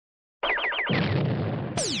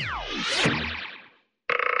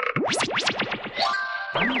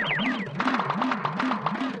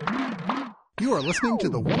You are listening to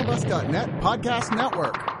the OneOfUs.net podcast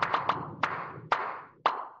network.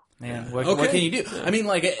 Man, what can you do? I mean,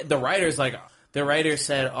 like, the writer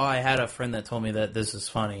said, oh, I had a friend that told me that this is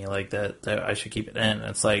funny, like, that I should keep it in. And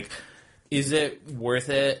it's like, is it worth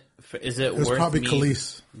it? Is it worth it? It was probably me?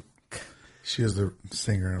 Khalees. She is the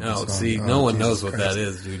singer of the song. See, no one knows what that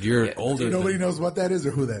is, dude. You're older. Nobody knows what that is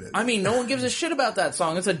or who that is. I mean, no one gives a shit about that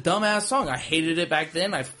song. It's a dumbass song. I hated it back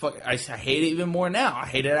then. I hate it even more now. I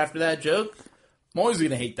hate it after that joke. I'm always going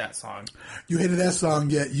to hate that song. You hated that song,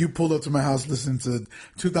 yet you pulled up to my house listening to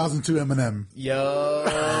 2002 Eminem. Yo,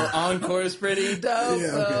 Encore's pretty dope. Yeah,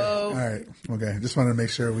 okay. All right. Okay. Just wanted to make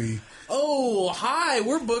sure we... Oh, hi.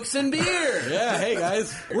 We're Books and Beer. Yeah, hey,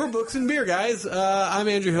 guys. We're Books and Beer, guys. I'm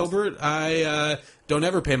Andrew Hilbert. I don't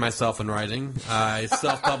ever pay myself in writing. I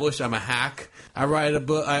self-publish. I'm a hack. I write a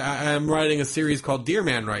book. I'm writing a series called Dear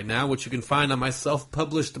Man right now, which you can find on my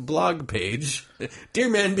self-published blog page,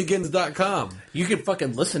 DearManBegins.com. You can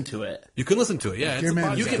fucking listen to it. You can listen to it, yeah. Dear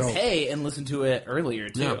Man You is can dope. pay and listen to it earlier,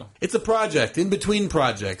 too. Yeah. It's a project, in between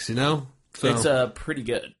projects, you know? So. It's pretty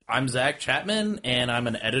good. I'm Zach Chapman, and I'm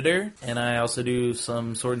an editor, and I also do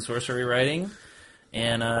some sword and sorcery writing.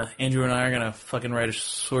 And Andrew and I are going to fucking write a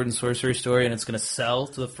sword and sorcery story, and it's going to sell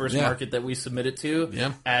to the first market that we submit it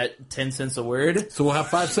to at 10 cents a word. So we'll have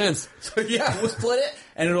 5 cents. So yeah, we'll split it,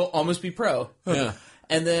 and it'll almost be pro. Yeah.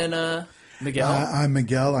 And then Miguel. I'm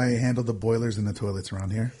Miguel. I handle the boilers and the toilets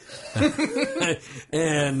around here.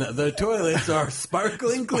 And the toilets are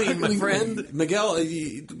sparkling clean, my friend. Miguel,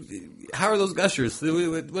 how are those gushers?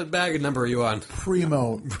 What bag and number are you on?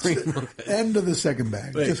 Primo. End of the second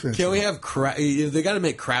bag. Wait, Just finished can we it. have they got to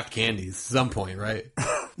make craft candies at some point, right?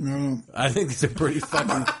 No. I think these are pretty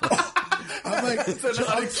fucking. I'm like, choking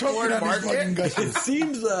on these fucking It gushers.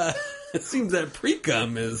 seems that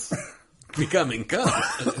pre-cum is becoming cum.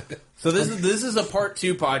 So this is a part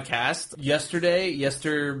 2 podcast. Yester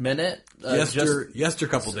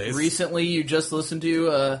couple days. Recently, you just listened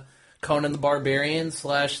to Conan the Barbarian /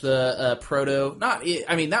 the proto.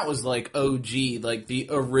 That was like OG, like the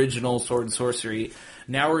original sword and sorcery.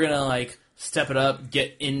 Now we're gonna like step it up,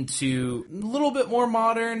 get into a little bit more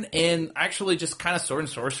modern, and actually just kind of sword and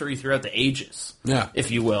sorcery throughout the ages. Yeah, if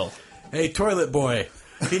you will. Hey, toilet boy,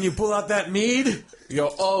 can you pull out that mead? You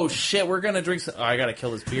go, oh shit, we're gonna drink some. Oh, I gotta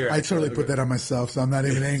kill this beer. I totally put that on myself, so I'm not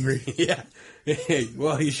even angry. Yeah. Hey,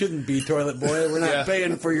 well, you shouldn't be, toilet boy. We're not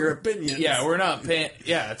paying for your opinions. Yeah, we're not paying.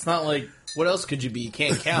 Yeah, it's not like, what else could you be? You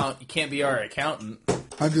can't count. You can't be our accountant.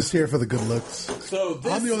 I'm just here for the good looks. So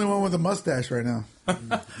I'm the only one with a mustache right now.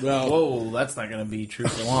 Well, whoa, that's not going to be true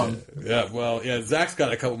for long. Yeah, Zach's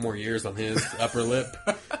got a couple more years on his upper lip.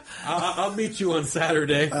 I'll meet you on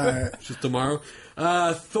Saturday. Just tomorrow.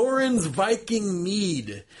 Thorin's Viking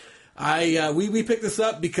Mead. We picked this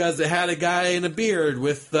up because it had a guy in a beard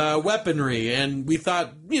with weaponry, and we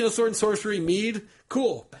thought, sword and sorcery mead,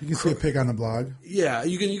 cool. You can see a pic on the blog. Yeah,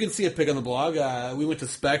 you can see a pic on the blog. We went to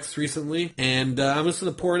Specs recently, and I'm just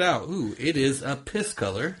going to pour it out. Ooh, it is a piss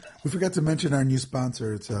color. We forgot to mention our new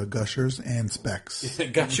sponsor. It's Gushers and Specs.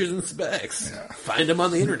 Gushers and Specs. Yeah. Find them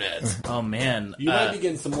on the internet. Oh, man. You might be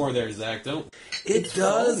getting some more there, Zach. Don't. It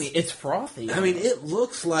does. Frothy. It's frothy. I mean, it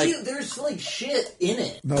looks like... Dude, there's, like, shit in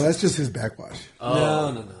it. No, that's just his backwash.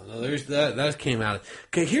 Oh. No. There's that came out.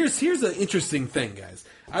 Okay, here's an interesting thing, guys.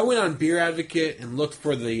 I went on Beer Advocate and looked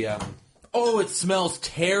for the... Oh, it smells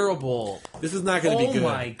terrible. This is not going to be good. Oh,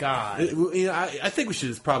 my God. I think we should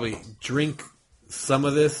just probably drink some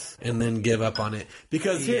of this and then give up on it.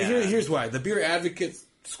 Because here's why. The Beer Advocate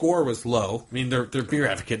score was low. I mean, they're Beer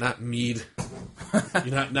Advocate, not mead.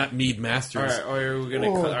 not mead masters. All right, are we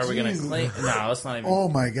gonna claim? No, it's not even. Oh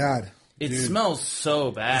my God! It smells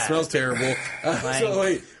so bad. It smells terrible. So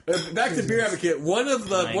wait, back to Beer Advocate. One of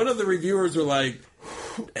the reviewers were like,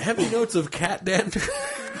 heavy notes of cat dander.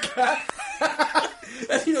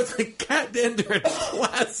 It's like cat dander and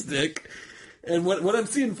plastic. And what I'm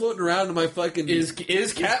seeing floating around in my fucking is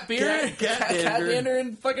cat beer, cat dander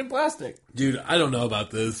and fucking plastic. Dude, I don't know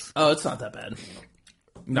about this. Oh, it's not that bad.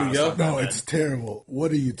 No, it's terrible.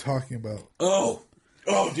 What are you talking about? Oh,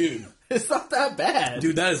 dude, it's not that bad.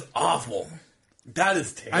 Dude, that is awful. That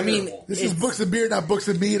is terrible. I mean, this is Books and Beer, not Books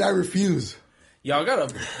and Mead. I refuse. Y'all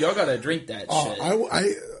gotta drink that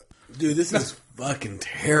shit. Dude, this is fucking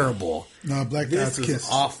terrible. No, Black God's Kiss. This is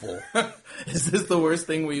awful. Is this the worst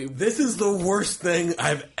thing This is the worst thing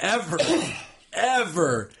I've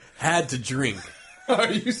ever had to drink. Are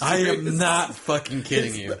you serious? I am not fucking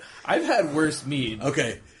kidding you. I've had worse mead.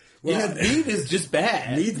 Okay. Yeah, meat is just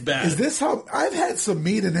bad. Meat's bad. Is this how I've had some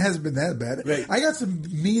meat and it hasn't been that bad? Right. I got some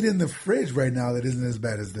meat in the fridge right now that isn't as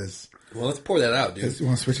bad as this. Well, let's pour that out, dude. You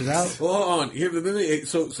want to switch it out? Well, hold on. Here,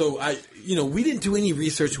 so I, we didn't do any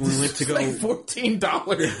research when we went to go. Like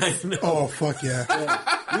 $14. I know. Oh fuck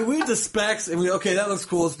yeah! We went to Specs and okay, that looks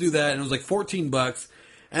cool. Let's do that. And it was like $14.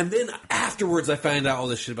 And then afterwards, I find out all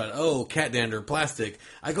this shit about cat dander, plastic.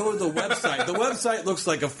 I go to the website. The website looks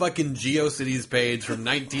like a fucking GeoCities page from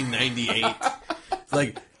 1998. It's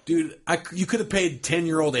like, dude, you could have paid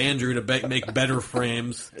 10-year-old Andrew to make better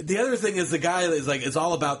frames. The other thing is the guy is like, it's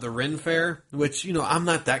all about the Ren Fair, which I'm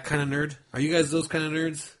not that kind of nerd. Are you guys those kind of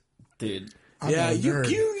nerds, Dude. I'm yeah, a you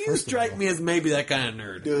nerd, strike me as maybe that kind of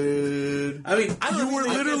nerd. Dude. I mean, I don't You were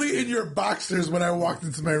really- literally in your boxers when I walked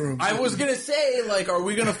into my room. I was gonna say, like, are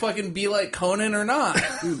we gonna fucking be like Conan or not?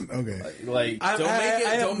 Okay. Like, I don't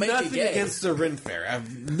have make it nothing gay. against the Ren Fair. I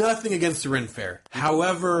have nothing against the Ren Fair.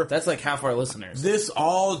 However, That's like half our listeners. this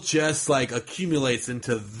all just like accumulates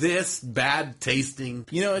into this bad tasting.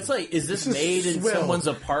 You know, it's like, is this is made in swill. someone's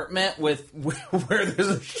apartment with where there's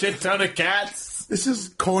a shit ton of cats? This is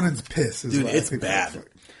Conan's piss. Is Dude, what I it's think bad. that's like.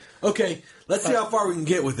 Okay, let's see how far we can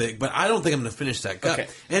get with it, but I don't think I'm going to finish that cup. Okay.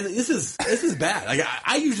 And this is bad. Like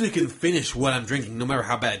I usually can finish what I'm drinking, no matter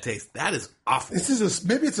how bad it tastes. That is awful. This is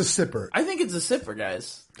maybe it's a sipper, I think it's a sipper,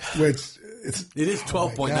 guys. which it's It is oh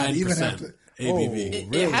my God, 12.9% even after- ABV. Oh, It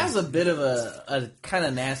really? has a bit of a kind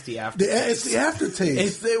of nasty aftertaste. It's the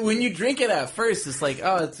aftertaste. It's when you drink it at first, it's like,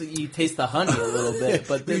 you taste the honey a little bit,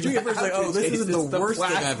 but then You drink it first, like, oh, this aftertaste isn't is the worst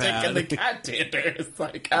thing I've plastic had. and the cat dander. It's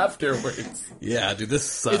like afterwards. Yeah, dude, this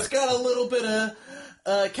sucks. It's got a little bit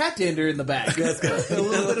of cat dander in the back. It's got a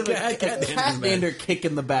little bit of a Cat dander in the back. dander kick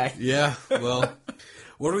in the back. Yeah, well,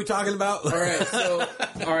 what are we talking about?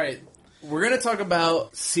 All right, we're gonna talk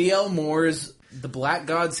about C.L. Moore's The Black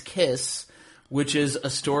God's Kiss, which is a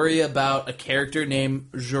story about a character named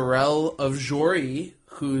Jorel of Jory,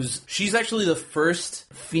 she's actually the first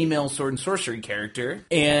female sword and sorcery character,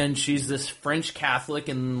 and she's this French Catholic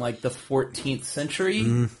in like the 14th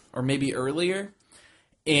century or maybe earlier,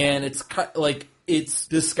 and it's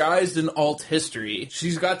disguised in alt history.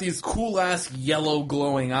 She's got these cool ass yellow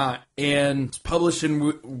glowing eyes, and it's published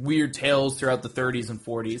in Weird Tales throughout the 30s and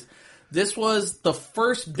 40s. This was the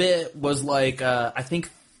first bit was like I think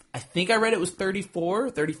I read it was 34,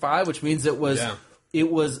 35, which means it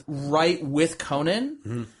was right with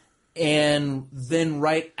Conan, and then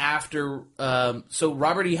right after. So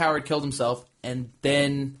Robert E. Howard killed himself, and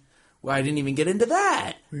then I didn't even get into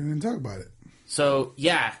that. we didn't even talk about it. So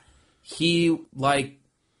yeah, he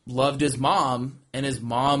loved his mom, and his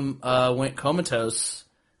mom went comatose,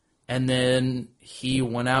 and then he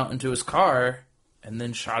went out into his car and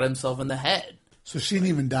then shot himself in the head. So she didn't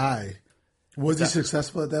even die. Was he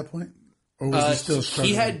successful at that point, or was he still struggling?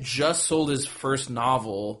 He had just sold his first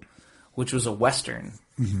novel, which was a Western.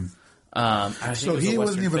 I think So it was a he wasn't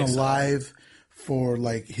Western even fiction. alive for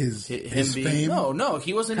like his fame. No,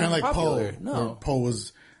 he wasn't Kind of even like popular. Poe. No, Poe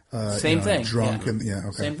was same thing. drunk yeah. and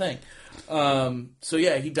okay. Same thing. So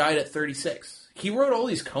yeah, he died at 36. He wrote all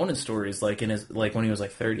these Conan stories like in his when he was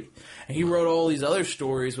like 30. And he wrote all these other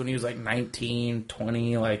stories when he was like 19,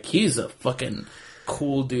 20. Like he's a fucking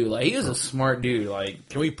cool dude. Like he was a smart dude. Like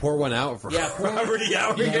Can we pour one out for Robert E.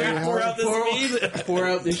 Howard? Yeah, Pour out this mead? pour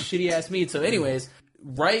out this shitty ass meat. So anyways,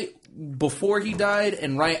 right before he died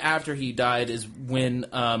and right after he died is when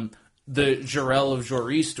the Jorel of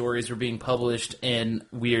Jory stories were being published in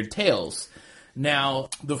Weird Tales. Now,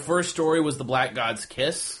 the first story was The Black God's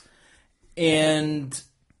Kiss, and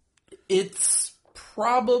it's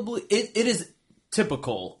probably it is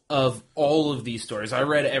typical of all of these stories. I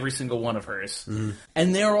read every single one of hers,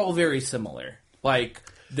 and they're all very similar. Like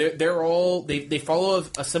they're all they follow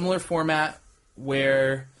a similar format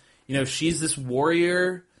where she's this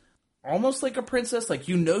warrior, almost like a princess. Like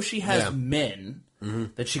she has men.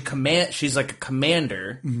 That she's like a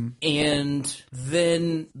commander, and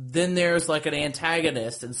then there's like an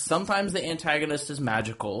antagonist, and sometimes the antagonist is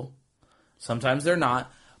magical, sometimes they're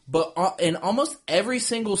not, but in almost every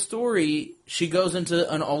single story, she goes into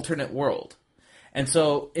an alternate world. And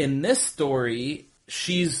so in this story,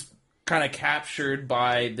 she's kind of captured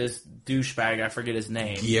by this douchebag, I forget his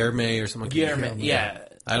name. Guillermo or something like that. Guillermo, yeah.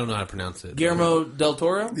 I don't know how to pronounce it. Guillermo del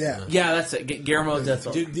Toro? Yeah. Yeah, that's it. Guillermo del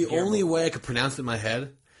Toro. Dude, the only way I could pronounce it in my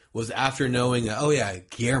head was after knowing,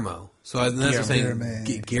 Guillermo. So that's what I'm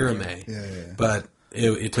saying, Guillermo. Yeah. But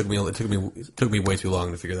it took me way too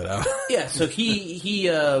long to figure that out. Yeah, so he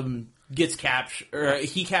gets captured, or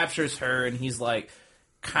he captures her, and he's like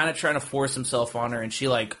kind of trying to force himself on her, and she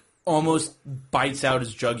like almost bites out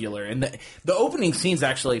his jugular. And the opening scene's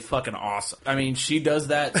actually fucking awesome. I mean, she does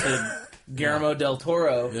that to Guillermo del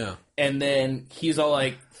Toro, and then he's all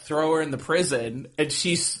like, throw her in the prison, and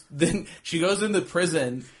then she goes into the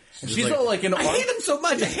prison. And she's like, all like, I hate him so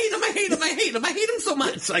much. I hate him. I hate him. I hate him. I hate him so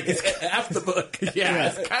much. Like, it's half the book. Yeah,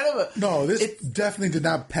 it's kind of a... No, this definitely did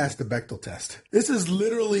not pass the Bechdel test. This is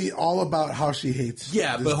literally all about how she hates.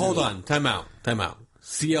 Yeah, but hold on. Time out.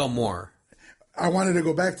 C.L. Moore. I wanted to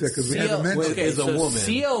go back to it because we haven't mentioned okay, it. so woman.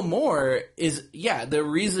 C.L. Moore is, the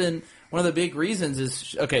reason... One of the big reasons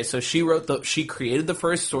is, okay, so she created the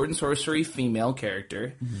first Sword and Sorcery female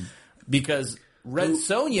character because Red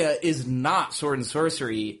Sonja is not Sword and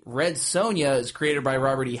Sorcery. Red Sonja is created by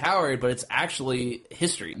Robert E. Howard, but it's actually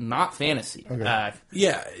history, not fantasy. Okay.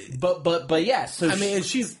 Yeah. But yeah, so I mean,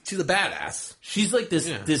 she's a badass. she's like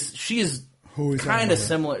this, she is Who is kind of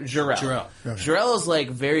similar. Jarell. Jarell is like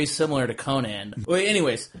very similar to Conan. Well,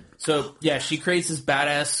 anyways, so yeah, she creates this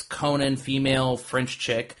badass Conan female French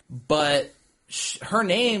chick, but her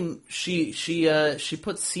name she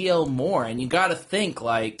puts C.L. Moore, and you got to think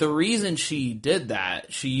like the reason she did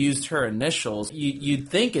that, she used her initials. You'd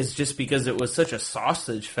think is just because it was such a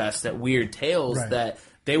sausage fest at Weird Tales that.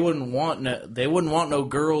 They wouldn't want no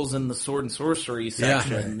girls in the Sword and Sorcery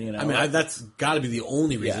section. You know, I mean, that's got to be the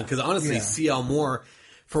only reason. Because honestly, C.L. Moore,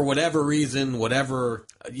 for whatever reason, whatever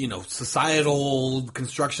societal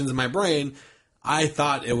constructions in my brain, I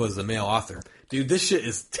thought it was a male author. Dude, this shit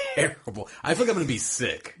is terrible. I think I'm going to be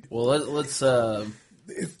sick. Well, let's.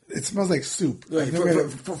 It smells like soup.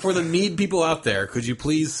 For the mead people out there, could you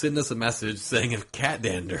please send us a message saying if cat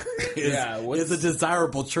dander is a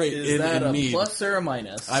desirable trait is that in a mead? plus or a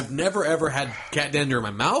minus? I've never ever had cat dander in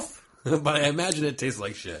my mouth, but I imagine it tastes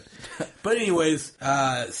like shit. But anyways,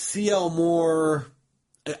 C.L. Moore,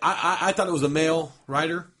 I thought it was a male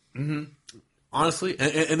writer, honestly,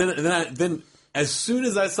 and then as soon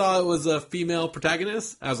as I saw it was a female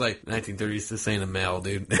protagonist, I was like, 1930s, this ain't a male,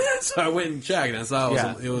 dude. So I went and checked, and I saw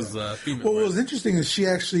it was a female. Well, what was interesting is she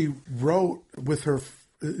actually wrote with her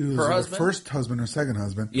first husband or second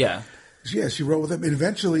husband. Yeah. She wrote with him. And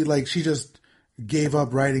eventually, like, she just gave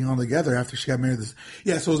up writing altogether after she got married. So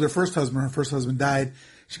it was her first husband. Her first husband died.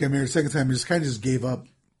 She got married a second time and just kind of just gave up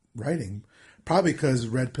writing. Probably because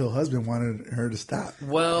Red Pill husband wanted her to stop.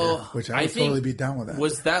 Well, which I would totally be down with that.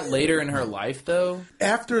 Was that later in her life, though?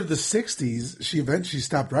 After the 60s, she eventually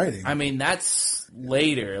stopped writing. I mean, that's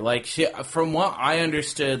later. Like, from what I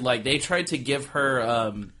understood, like, they tried to give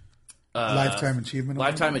her Lifetime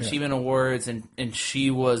Achievement Awards, and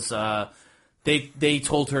she was they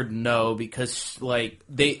told her no because like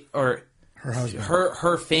her husband,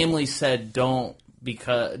 her family said don't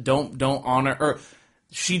honor, or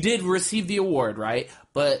she did receive the award, right?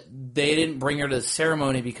 But they didn't bring her to the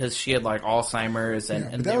ceremony because she had like Alzheimer's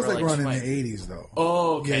and but that was like around in the 80s though.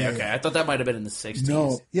 Oh, okay. I thought that might have been in the 60s.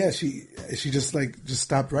 No, yeah, she just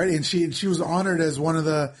stopped writing, and she was honored as one of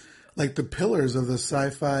the like the pillars of the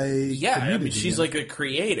sci-fi. Yeah, community. I mean, she's like a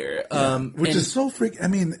creator, which is so I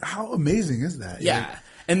mean, how amazing is that? Yeah,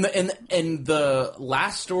 like, and the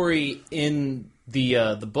last story in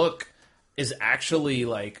the book is actually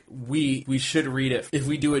like we should read it if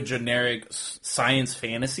we do a generic science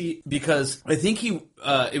fantasy, because I think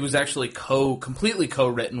it was actually completely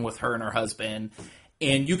co-written with her and her husband,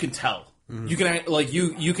 and you can tell. You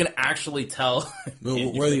can actually tell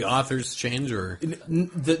where the authors change, or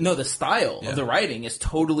the style of the writing is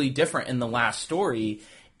totally different in the last story.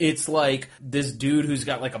 It's like this dude who's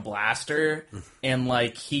got like a blaster, and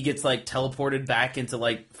like he gets like teleported back into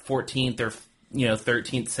like 14th or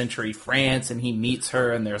 13th century France, and he meets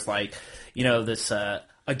her, and there's like this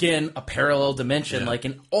again, a parallel dimension. Like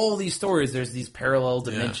in all these stories, there's these parallel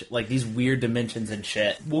dimensions, like these weird dimensions and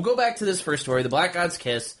shit. We'll go back to this first story, The Black God's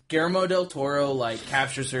Kiss. Guillermo del Toro like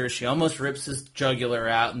captures her. She almost rips his jugular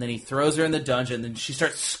out, and then he throws her in the dungeon. And then she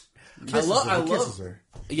starts. Kisses her.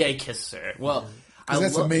 Yeah, he kisses her. Well.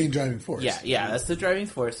 That's the main driving force. Yeah, that's the driving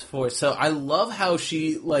force. So I love how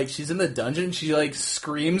she's in the dungeon, she like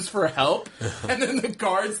screams for help, and then the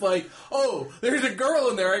guard's like, "Oh, there's a girl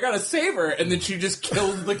in there, I gotta save her," and then she just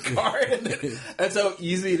kills the guard, and then, that's how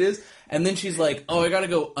easy it is. And then she's like, "Oh, I gotta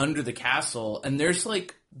go under the castle," and there's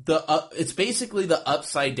like it's basically the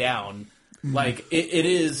Upside Down, like it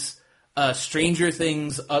is Stranger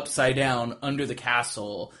Things upside down under the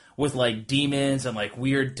castle. With like demons and like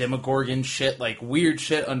weird Demogorgon shit, like weird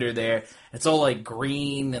shit under there. It's all like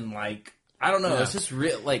green and like I don't know. It's just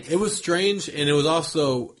real. Like it was strange, and it was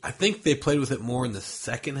also I think they played with it more in the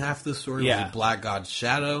second half of the story. Yeah, with Black God's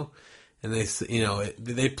Shadow, and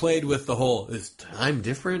they played with the whole is time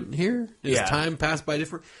different here? Is time passed by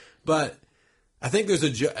different? But I think there's a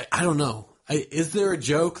joke. I don't know. Is there a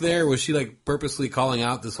joke there? Was she like purposely calling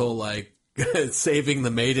out this whole like saving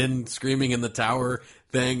the maiden, screaming in the tower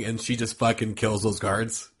thing, and she just fucking kills those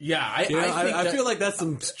guards? Yeah, I feel like that's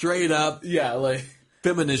some straight up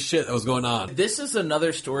feminist shit that was going on. This is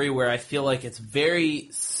another story where I feel like it's very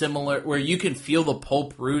similar, where you can feel the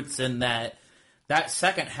pulp roots in that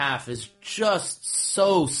second half is just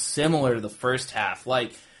so similar to the first half.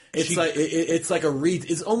 Like,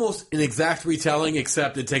 it's almost an exact retelling,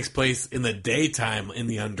 except it takes place in the daytime in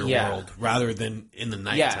the underworld rather than in the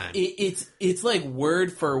nighttime. Yeah, it's like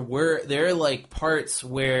word for word. There are like parts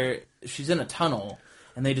where she's in a tunnel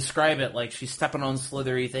and they describe it like she's stepping on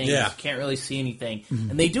slithery things. Yeah. She can't really see anything,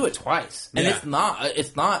 and they do it twice, and it's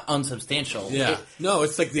not unsubstantial. Yeah,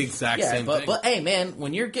 it's like the exact same thing. But hey, man,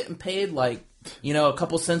 when you're getting paid like, you know, a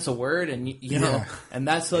couple cents a word, and you know, and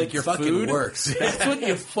that's like your fucking food. Works. That's when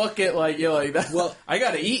you fuck it. Like, you're like, well, I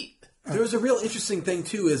gotta eat. There was a real interesting thing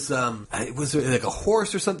too. Is was there like a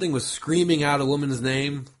horse or something was screaming out a woman's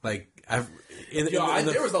name? Like,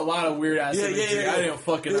 there was a lot of weird ass imagery. I didn't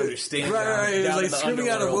fucking understand. Right. It was like screaming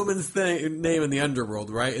out a woman's name in the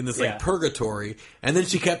underworld, right? In this like purgatory, and then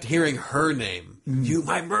she kept hearing her name. You,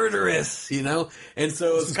 my murderess, you know? And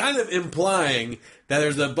so it's kind of implying that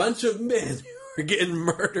there's a bunch of men who are getting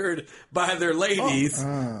murdered by their ladies.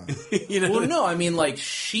 You know? Well, no, I mean, like,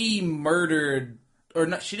 she murdered, or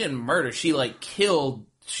not, she didn't murder, she, like, killed,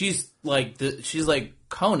 she's like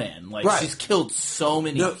Conan. Like, she's killed so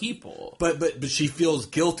many people. But she feels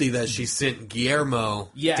guilty that she sent Guillermo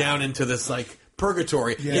down into this, like,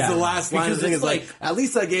 purgatory. It's the last line of the thing is like, at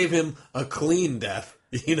least I gave him a clean death.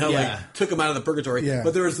 You know, like, took him out of the purgatory. Yeah.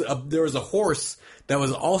 But there was a horse that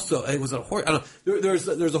was also, it was a horse, I don't know,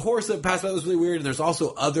 there's a horse that passed by that was really weird, and there's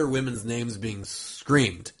also other women's names being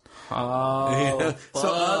screamed. Oh,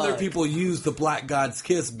 so other people used the Black God's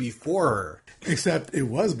Kiss before her. Except it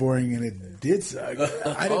was boring and it did suck.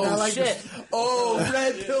 I did not like shit. this. Oh,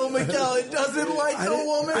 Red Pill Miguel doesn't like the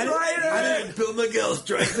woman writer. Bill Miguel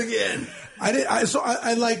strikes again.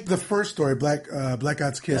 I liked the first story, Black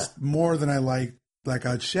God's Kiss, more than I liked Black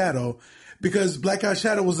God's Shadow, because Black God's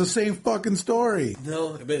Shadow was the same fucking story.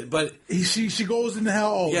 No, but she goes into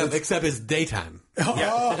hell. Except it's daytime.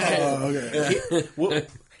 Okay. Well,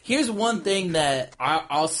 here's one thing that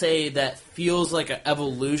I'll say that feels like an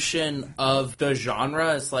evolution of the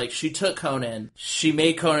genre. It's like she took Conan, she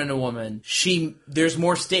made Conan a woman. There's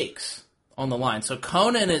more stakes on the line. So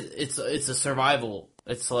Conan, it's a survival.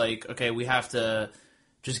 It's like, okay, we have to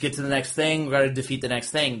just get to the next thing. We got to defeat the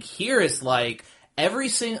next thing. Here it's like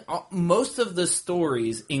most of the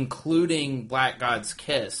stories, including Black God's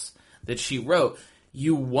Kiss that she wrote,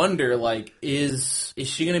 you wonder, like, is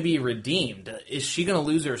she going to be redeemed? Is she going to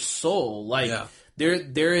lose her soul? Like,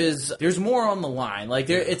 there's more on the line. Like,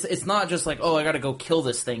 it's not just like, oh, I got to go kill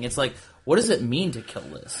this thing. It's like, what does it mean to kill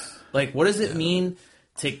this? Like, what does it mean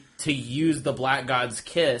to use the Black God's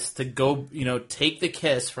Kiss to go, you know, take the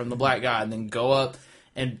kiss from the Black God and then go up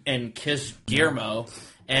and kiss Guillermo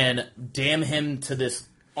and damn him to this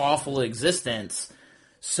awful existence?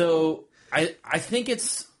 So I think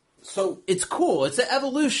it's cool. It's an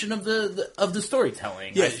evolution of the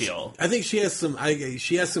storytelling. Yeah, I feel. I think she has some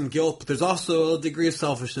guilt, but there's also a degree of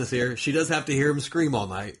selfishness here. She does have to hear him scream all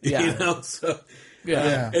night. Yeah. You know, so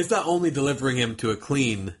it's not only delivering him to a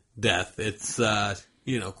clean death. It's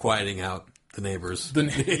quieting out the neighbors.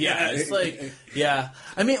 It's like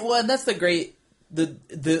I mean, well, and that's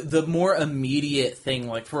the more immediate thing,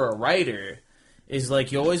 like, for a writer, is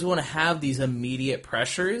like you always want to have these immediate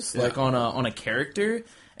pressures, like on a character.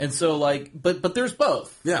 And so, like, but there's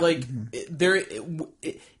both. Yeah. Like,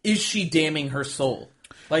 is she damning her soul?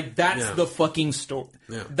 Like, that's the fucking story.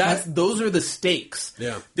 Yeah. Those are the stakes.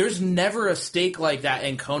 Yeah. There's never a stake like that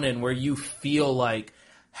in Conan where you feel like,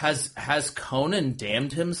 has Conan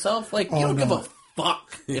damned himself? Like, you don't give a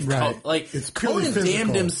fuck if Conan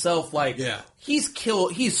damned himself. Like,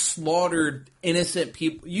 he's slaughtered innocent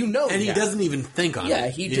people. You know, and he doesn't even think on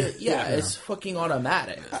it. It's fucking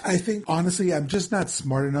automatic. I think, honestly, I'm just not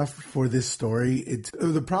smart enough for this story. It's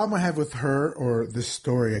the problem I have with her or this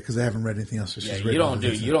story, because I haven't read anything else. You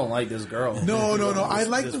don't like this girl. No. I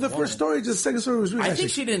liked the first story. Just the second story was really. I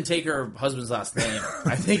think she didn't take her husband's last name.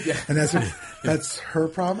 I think, and that's her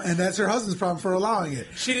problem, and that's her husband's problem for allowing it.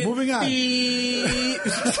 She didn't. Moving on.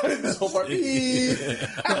 This whole part. So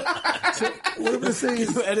what I'm going to say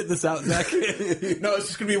is, you edit this out, Zach. No, it's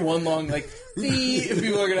just going to be one long, like, if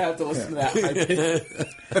people are going to have to listen to that.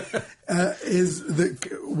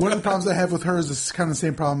 One of the problems I have with her is this kind of the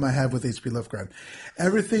same problem I have with H.P. Lovecraft.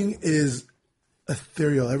 Everything is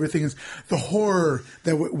ethereal. Everything is the horror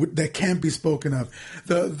that can't be spoken of,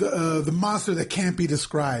 the monster that can't be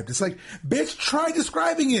described. It's like, bitch, try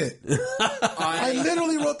describing it. I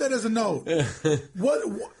literally wrote that as a note. What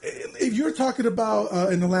if you're talking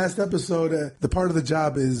about in the last episode? The part of the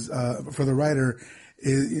job is for the writer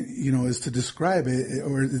is to describe it,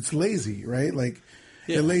 or it's lazy, right? Like.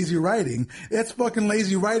 Yeah. Lazy writing. That's fucking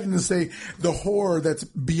lazy writing to say the horror that's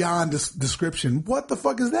beyond description. What the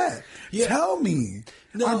fuck is that? Yeah. Tell me.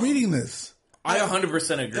 No, I'm reading this. I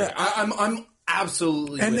 100% agree. Yeah. I'm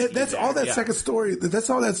absolutely. And that's all that second story. That's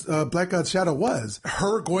all that Black God's Shadow was.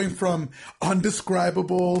 Her going from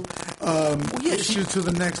undescribable issue to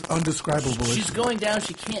the next undescribable issue. She's going down.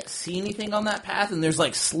 She can't see anything on that path, and there's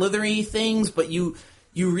like slithery things, but you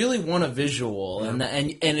really want a visual, and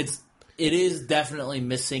it is definitely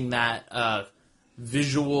missing that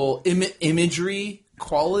visual imagery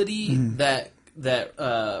quality that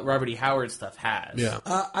Robert E. Howard stuff has. Yeah,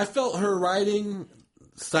 I felt her writing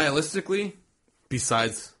stylistically,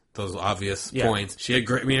 besides those obvious points, she had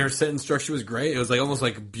great. I mean, her sentence structure was great. It was like almost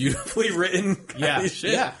like beautifully written. Kind of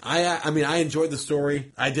shit. Yeah. I mean, I enjoyed the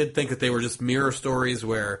story. I did think that they were just mirror stories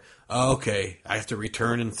where, I have to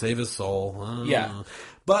return and save his soul.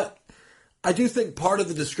 But. I do think part of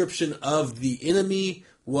the description of the enemy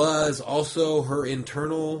was also her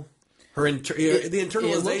internal, the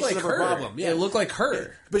internalization of her problem. Yeah, it looked like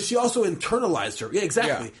her. But she also internalized her. Yeah,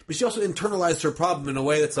 exactly. Yeah. But she also internalized her problem in a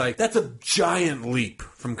way that's like, that's a giant leap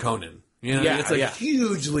from Conan. You know, it's a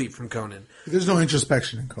huge leap from Conan. There's no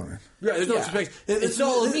introspection in Conan. Yeah, there's no introspection. It's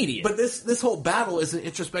all immediate. But this whole battle is an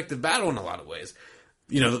introspective battle in a lot of ways.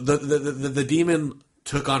 You know, the demon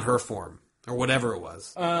took on her form, or whatever it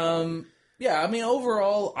was. Yeah, I mean,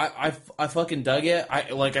 overall, I fucking dug it.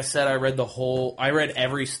 Like I said, I read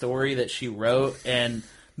every story that she wrote, and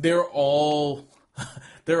they're all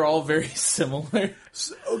very similar.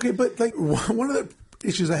 Okay, but like one of the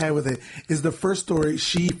issues I had with it is the first story.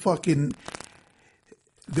 The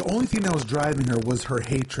only thing that was driving her was her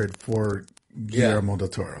hatred for Guillermo del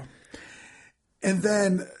Toro. And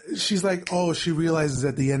then she's like, she realizes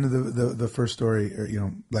at the end of the first story,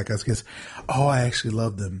 or, Black God's Kiss, I actually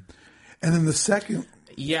loved him. And then the second...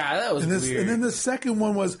 Yeah, that was weird. And then the second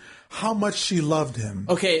one was how much she loved him.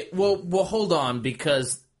 Okay, well, hold on,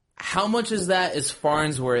 because how much is that is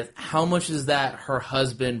Farnsworth? How much is that her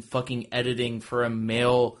husband fucking editing for a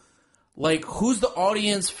male... Like, who's the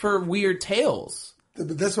audience for Weird Tales?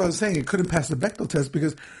 That's what I was saying. It couldn't pass the Bechdel test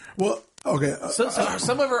because... Well, okay. So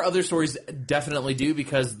some of her other stories definitely do,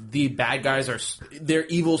 because the bad guys they're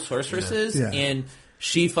evil sorceresses, and...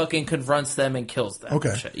 She fucking confronts them and kills them.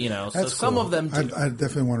 Okay. So that's some cool. of them do. I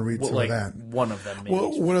definitely want to read through that. One of them, maybe.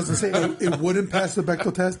 Well, what I was going to say, it wouldn't pass the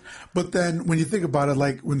Bechdel test, but then when you think about it,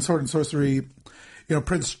 like when Sword and Sorcery,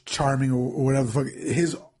 Prince Charming or whatever the fuck,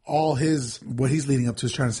 what he's leading up to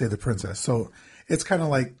is trying to save the princess. So it's kind of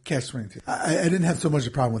like Catch-22. I didn't have so much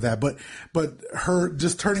a problem with that, but her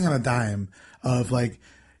just turning on a dime of like,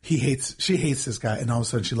 she hates this guy and all of a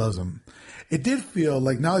sudden she loves him. It did feel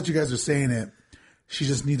like, now that you guys are saying it, she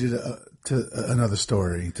just needed another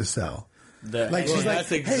story to sell. That's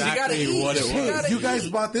exactly what it was. Hey, you guys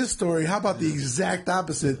bought this story. How about the exact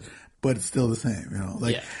opposite, but it's still the same?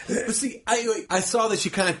 But see, I saw that she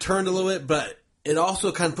kind of turned a little bit, but it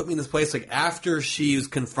also kind of put me in this place. Like after she was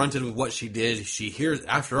confronted with what she did, she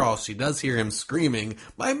does hear him screaming,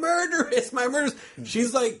 "My murderess, my murderess!"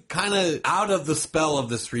 She's like kind of out of the spell of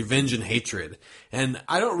this revenge and hatred. And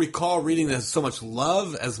I don't recall reading this so much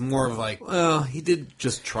love as more of like, well, he did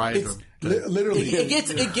just try to. Literally,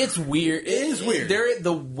 it gets weird. It is weird.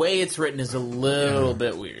 The way it's written is a little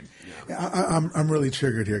bit weird. I'm really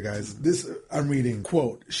triggered here, guys. I'm reading,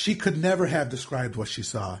 quote, "She could never have described what she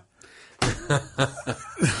saw." Okay.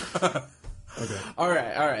 All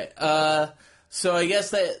right. So I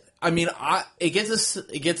guess it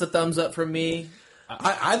gets a thumbs up from me.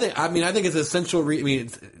 I think it's essential.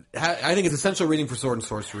 I think it's essential reading for Sword and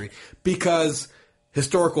Sorcery because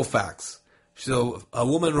historical facts. So a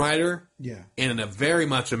woman writer, in a very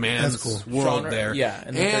much a man's world there,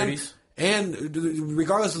 in the 30s. And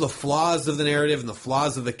regardless of the flaws of the narrative and the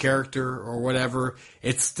flaws of the character or whatever,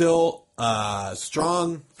 it's still a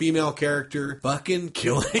strong female character fucking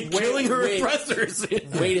killing her oppressors.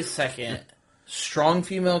 Wait a second. Strong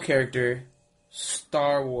female character,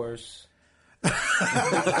 Star Wars.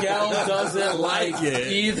 Miguel doesn't like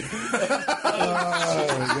it either.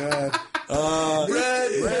 Oh my god.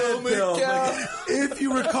 Red Pill. If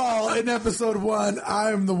you recall, in episode 1,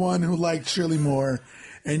 I'm the one who liked Shirley Moore.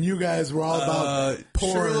 and you guys were all about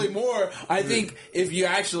porn. Shirley Moore. I think if you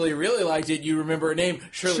actually really liked it, you remember her name,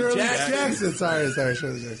 Shirley Jackson. Sorry,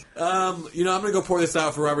 Shirley Jackson. I'm going to go pour this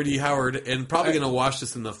out for Robert E. Howard and probably going to wash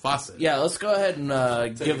this in the faucet. Yeah, let's go ahead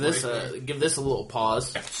and give this a little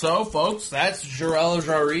pause. So, folks, that's Jarrell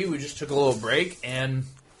Jarry. We just took a little break and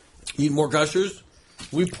eat more Gushers.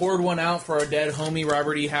 We poured one out for our dead homie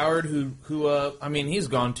Robert E. Howard, who he's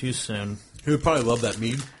gone too soon. He would probably love that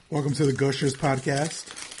mead. Welcome to the Gushers podcast.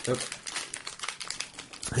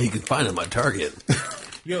 You can find it on my Target.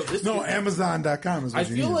 Amazon.com is what I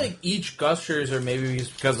feel like each Gushers, or maybe it's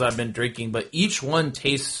because I've been drinking, but each one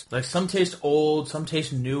tastes like some taste old, some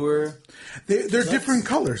taste newer. They're different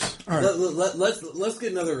colors. All right. Let's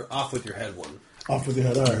get another off with your head one. Off with your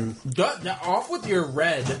head. All right. Off with your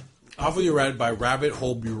red. Off with your red by Rabbit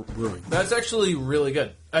Hole Brewing. That's actually really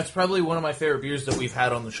good. That's probably one of my favorite beers that we've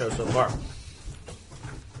had on the show so far.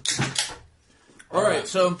 All right,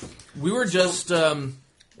 so we were just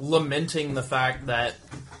lamenting the fact that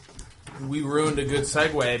we ruined a good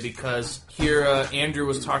segue because here Andrew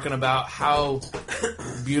was talking about how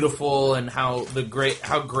beautiful and how great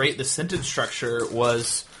the sentence structure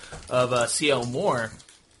was of C.L. Moore,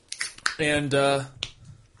 and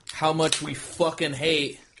how much we fucking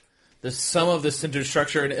hate some of the sentence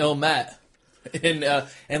structure in Ilmet in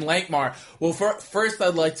Lankhmar. Well, first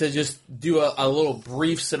I'd like to just do a little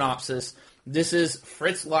brief synopsis. This is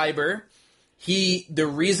Fritz Leiber. The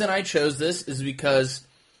reason I chose this is because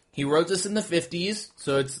he wrote this in the 50s,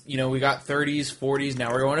 so it's, we got 30s, 40s,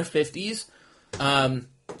 now we're going to 50s.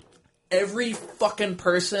 Every fucking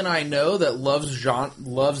person I know that loves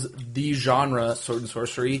the genre, Sword and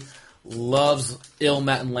Sorcery, loves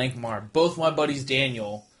Ilmet and Lankhmar. Both my buddies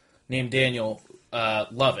named Daniel,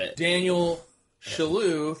 love it. Daniel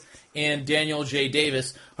Shalou and Daniel J.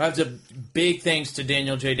 Davis. I have to big thanks to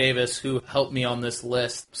Daniel J. Davis who helped me on this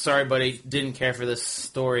list. Sorry, buddy, didn't care for this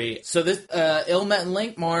story. So this Ilmet and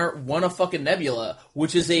Lankhmar won a fucking Nebula,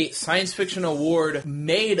 which is a science fiction award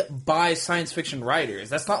made by science fiction writers.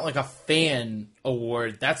 That's not like a fan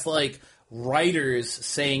award. That's like writers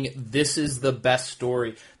saying this is the best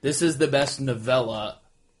story. This is the best novella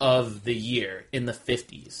of the year in the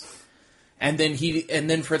 50s. And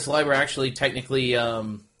then Fritz Leiber actually technically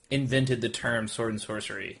invented the term Sword and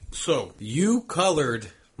Sorcery. So, you colored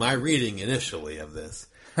my reading initially of this.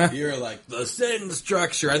 You're like, the sentence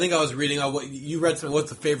structure. I think I was reading what you read something.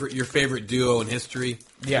 What's your favorite duo in history?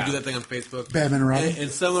 Yeah. You do that thing on Facebook. Batman and Robin. And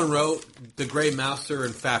someone wrote the Grey Mouser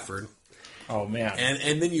and Fafford. Oh, man.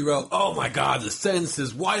 And then you wrote, oh my God, the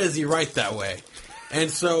sentences, why does he write that way? And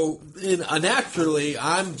so, naturally,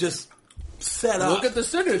 I'm just set up. Look at the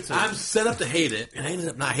sentences. I'm set up to hate it, and I ended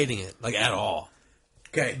up not hating it, at all.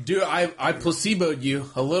 Okay. Dude, I placeboed you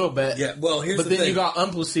a little bit. Yeah, well, here's the thing. But then you got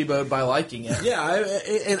unplaceboed by liking it. Yeah,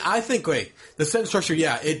 I think, the sentence structure,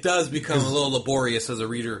 it does become a little laborious as a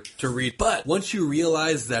reader to read. But once you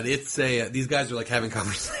realize that it's these guys are like having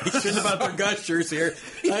conversations about their Gushers here.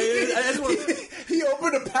 He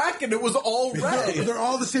opened a pack and it was all red. They're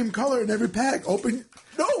all the same color in every pack. Open.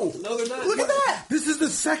 No, they're not. Look at that. This is the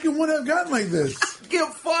second one I've gotten like this.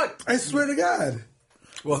 Get fucked. I swear to God.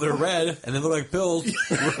 Well, they're red, and they look like pills.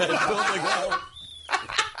 Red pills like that.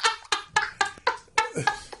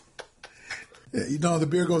 Yeah, the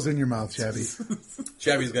beer goes in your mouth, Shabby.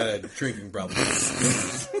 Shabby's got a drinking problem.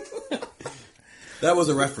 That was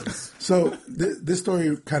a reference. So, this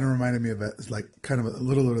story kind of reminded me of kind of a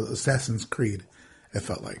little bit of Assassin's Creed, it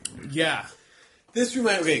felt like. Yeah. This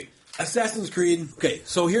reminded Assassin's Creed. Okay,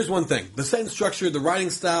 so here's one thing: the sentence structure, the writing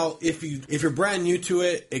style. If you're brand new to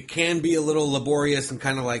it, it can be a little laborious and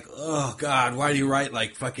kind of like, oh God, why do you write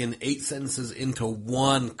like fucking 8 sentences into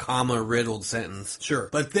one comma riddled sentence? Sure,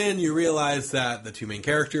 but then you realize that the two main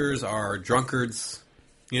characters are drunkards,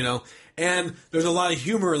 and there's a lot of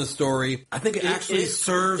humor in the story. I think it actually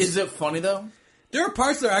serves. Is it funny though? There are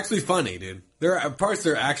parts that are actually funny, dude. There are parts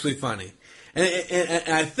that are actually funny, and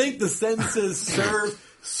I think the sentences serve.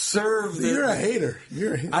 You're a hater.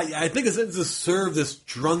 I think the sentences serve this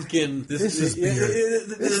drunken,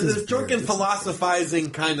 this drunken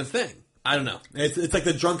philosophizing kind of thing. I don't know. It's like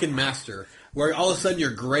the drunken master, where all of a sudden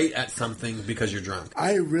you're great at something because you're drunk.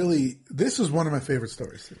 This was one of my favorite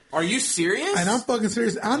stories. Are you serious? And I'm fucking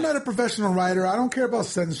serious. I'm not a professional writer. I don't care about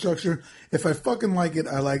sentence structure. If I fucking like it,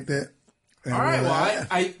 I liked it. All right, well,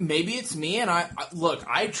 I maybe it's me, and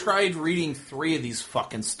I tried reading 3 of these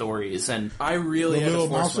fucking stories, and I really the had Little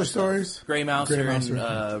to force Mouser myself. stories, Grey Mouser and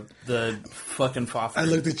the fucking Faffer. I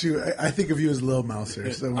looked at you. I think of you as Lil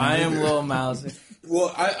Mouser. So I am Lil Mouser.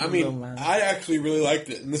 Well, I mean, I actually really liked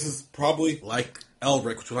it, and this is probably like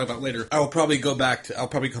Elric, which we'll talk about later, I'll probably come back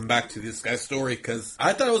to this guy's story because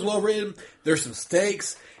I thought it was well written. There's some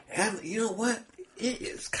stakes, and you know what? It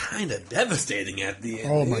is kind of devastating at the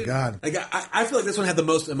end. Oh my God. Like I feel like this one had the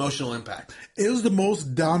most emotional impact. It was the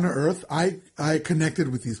most down to earth. I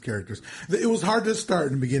connected with these characters. It was hard to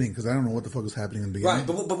start in the beginning because I don't know what the fuck was happening in the beginning.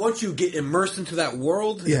 Right, but once you get immersed into that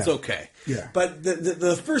world, it's okay. Yeah. But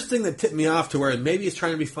the first thing that tipped me off to where maybe it's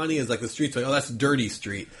trying to be funny is like the streets like, oh, that's Dirty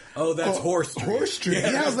Street. Oh, that's Horse Street. Horse Street.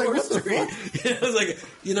 Yeah, I was like, what the fuck? Yeah, I was like,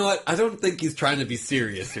 you know what? I don't think he's trying to be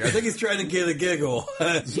serious here. I think he's trying to get a giggle. You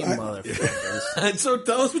motherfuckers. And so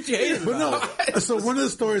tell us what you hate But about it. no, so one of the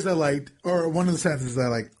stories I liked, or one of the sentences I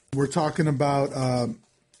liked, we're talking about,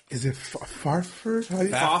 is it Farford? How do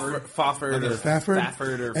you-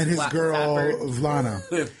 Fafford or and his girl Fafford.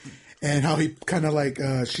 Vlana, and how he kind of like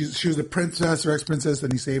she was a princess or ex-princess,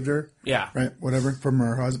 and he saved her. Yeah. Right. Whatever from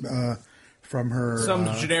her husband, from her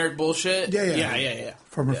Some generic bullshit. Yeah.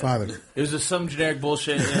 From her father. It was just some generic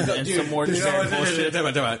bullshit and some more generic bullshit.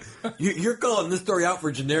 Time out. You're calling this story out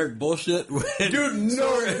for generic bullshit? Dude,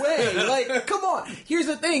 no way. Like, come on. Here's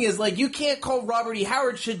the thing is, like, you can't call Robert E.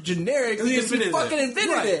 Howard shit generic because he fucking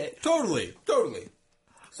invented it. Totally.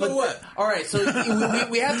 So what? All right, so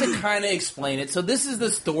we have to kind of explain it. So this is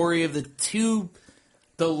the story of the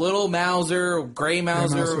little Mauser, Gray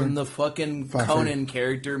Mauser, and the fucking Conan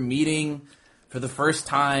character meeting for the first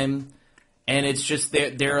time. And it's just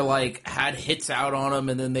they're like had hits out on them,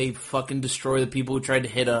 and then they fucking destroy the people who tried to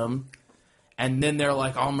hit them. And then they're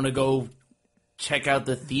like, oh, I'm going to go check out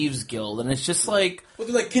the Thieves Guild. And it's just like... Well,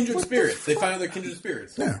 they're like kindred spirits. They find out they're kindred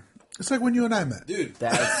spirits. Yeah. It's like when you and I met. Dude.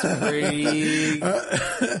 That's pretty... All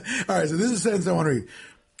right, so this is a sentence I want to read.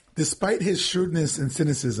 Despite his shrewdness and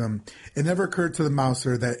cynicism, it never occurred to the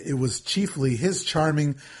Mouser that it was chiefly his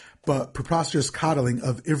charming but preposterous coddling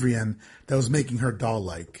of Ivrian that was making her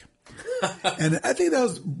doll-like. And I think that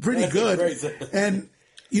was pretty good. And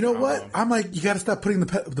you know what? I'm like, you got to stop putting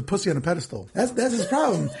the pussy on the pedestal. That's his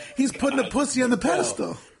problem. He's putting the pussy on the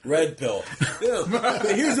pedestal. Red pill.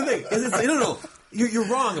 But here's the thing. No. You're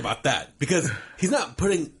wrong about that because he's not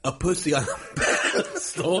putting a pussy on a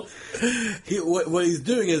pedestal. What he's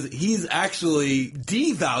doing is he's actually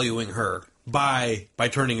devaluing her by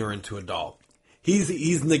turning her into a doll.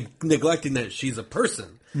 He's neglecting that she's a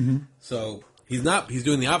person. Mm-hmm. So he's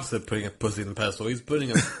doing the opposite of putting a pussy on the pedestal. He's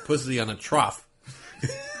putting a pussy on a trough.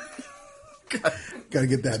 Got to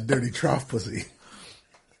get that dirty trough pussy.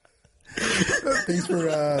 Thanks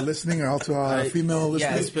for listening, or also our female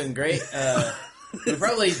listeners. Yeah, it's been great. We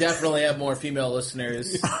probably definitely have more female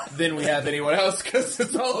listeners than we have anyone else because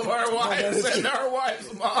it's all of our wives and our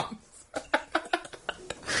wives' moms.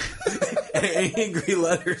 Angry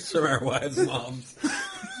letters from our wives' moms.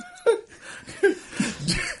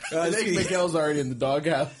 I think Miguel's already in the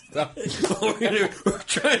doghouse. We're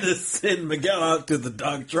trying to send Miguel out to the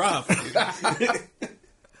dog trough.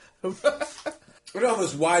 We don't have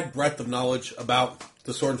this wide breadth of knowledge about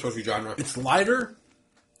the sword and sorcery genre. It's lighter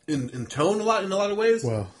in tone in a lot of ways.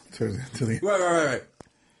 Well, to the Right.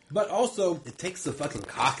 But also, it takes the fucking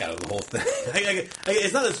cock out of the whole thing.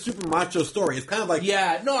 It's not a super macho story. It's kind of like...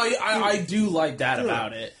 Yeah, no, I do like that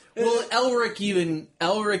about it. Well,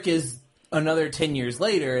 Elric is another 10 years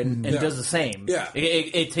later and does the same. Yeah.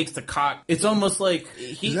 It takes the cock. It's almost like...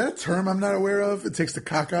 Is that a term I'm not aware of? It takes the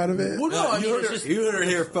cock out of it? Well, no, I mean, it's just... You heard it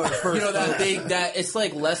here first. You know, that it's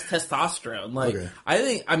like less testosterone. Like,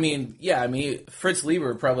 Okay. I mean, Fritz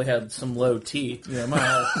Lieber probably had some low T. You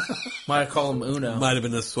know, might call him Uno. Might have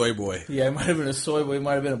been a soy boy. Yeah, it might have been a soy boy, it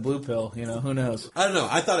might have been a blue pill. You know, who knows? I don't know.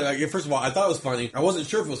 I thought, first of all, I thought it was funny. I wasn't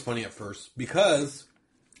sure if it was funny at first because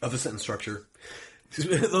of the sentence structure.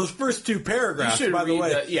 Those first two paragraphs, by the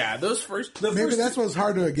way. Those first... Maybe that's what's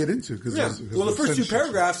hard to get into. Well, the first two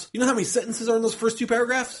paragraphs, you know how many sentences are in those first two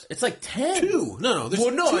paragraphs? It's like 10. 2. No. There's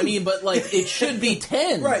Well, no, 2. I mean, but like, it should be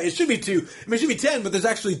 10. Right, it should be 2. I mean, it should be 10, but there's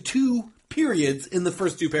actually 2 periods in the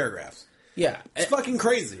first 2 paragraphs. Yeah. It's fucking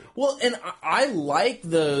crazy. Well, and I like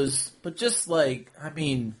those, but just like, I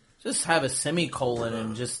mean, just have a semicolon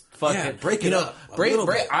and just fucking... break it up a Break. little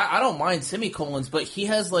bit. I don't mind semicolons, but he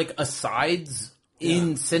has like asides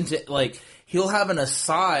in sentence. Like, he'll have an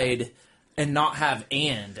aside and not have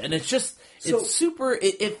and it's just... It's super...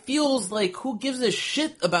 It feels like, who gives a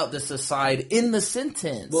shit about this aside in the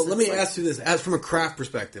sentence? Well, let me ask you this. As from a craft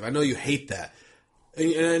perspective, I know you hate that.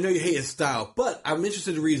 And I know you hate his style. But I'm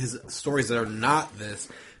interested to read his stories that are not this.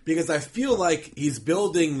 Because I feel like he's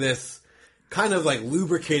building this kind of like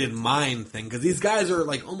lubricated mind thing. Because these guys are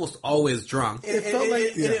like almost always drunk. And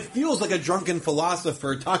it feels like a drunken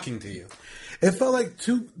philosopher talking to you. It felt like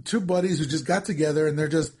two buddies who just got together and they're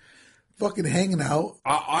fucking hanging out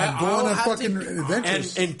and going on fucking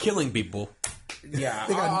adventures. and killing people. Yeah,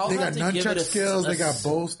 They got nunchuck skills. They got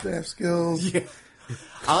bow staff skills. Yeah.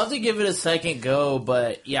 I'll have to give it a second go,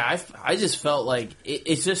 but yeah, I just felt like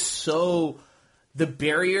it's just so... The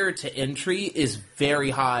barrier to entry is very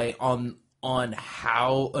high on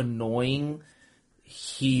how annoying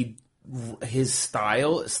his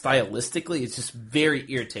stylistically, it's just very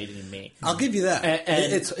irritating to me. I'll give you that.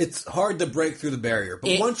 And it's hard to break through the barrier,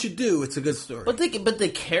 but once you do, it's a good story. But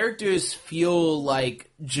the characters feel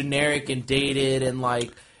like generic and dated, and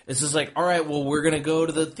like it's just like, all right, well, we're gonna go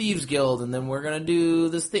to the Thieves Guild, and then we're gonna do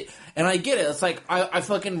this thing. And I get it. It's like I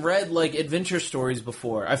fucking read like adventure stories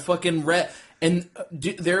before. I fucking read, and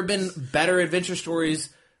there have been better adventure stories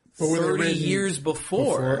 30 years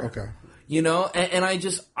before. Okay. You know, and I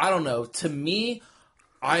don't know. To me,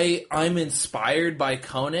 I'm inspired by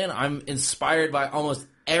Conan. I'm inspired by almost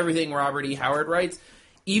everything Robert E. Howard writes.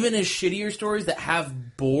 Even his shittier stories that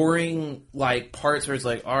have boring, like, parts where it's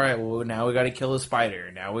like, all right, well, now we got to kill a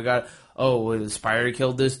spider. Now we got, the spider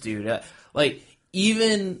killed this dude. Like,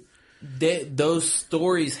 even those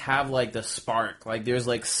stories have, like, the spark. Like, there's,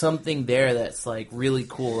 like, something there that's, like, really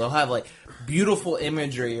cool. They'll have, like, beautiful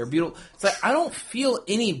imagery or beautiful... It's like, I don't feel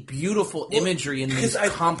any beautiful imagery in these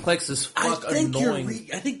complex as fuck annoying...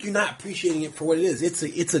 I think you're not appreciating it for what it is.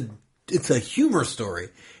 It's a humor story.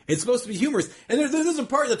 It's supposed to be humorous. And there's a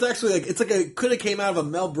part that's actually like, it's like could have came out of a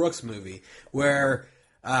Mel Brooks movie where,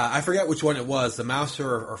 I forget which one it was, the Mouser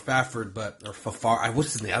or Fafford, or Fafar,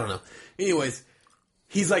 what's his name? I don't know. Anyways,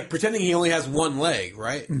 he's like pretending he only has one leg,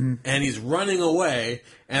 right? Mm-hmm. And he's running away,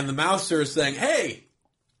 and the Mouser is saying, hey,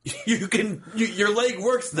 your leg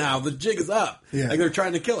works now. The jig is up. Yeah. Like they're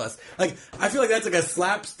trying to kill us. Like, I feel like that's like a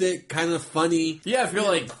slapstick kind of funny. Yeah, I feel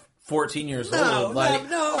like 14 years old. Like,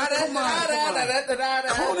 no, come on.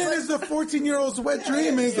 Conan is the 14-year-old's wet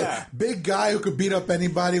dream. He's a big guy who could beat up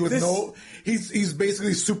anybody with He's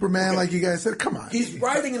basically Superman, like you guys said. Come on. He's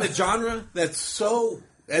writing in a genre that's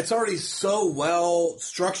already so well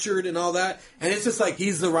structured and all that, and it's just like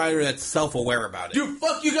he's the writer that's self-aware about it. Dude,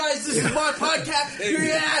 fuck you guys! This is my podcast.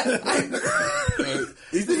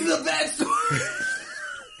 This is a bad story.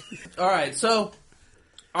 All right, so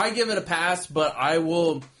I give it a pass, but I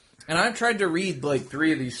will. And I've tried to read like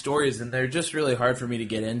 3 of these stories, and they're just really hard for me to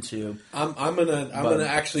get into. I'm gonna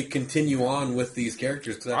actually continue on with these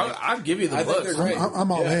characters because I'll give you the books. think they're great. I'm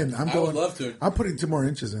all in. I would love to. I'm putting 2 more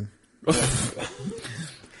inches in.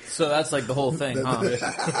 So that's like the whole thing, huh?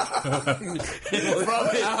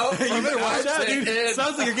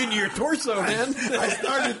 Sounds like you're getting to your torso, man.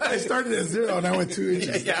 I started at 0 and I went 2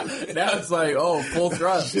 inches. Yeah, now it's like, full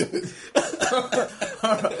thrust.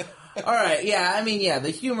 All right, yeah, I mean,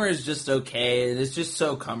 the humor is just okay. It's just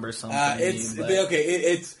so cumbersome. It's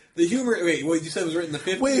the humor. Wait, what you said was written in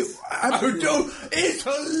the 50s? Wait, it's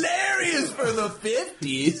hilarious for the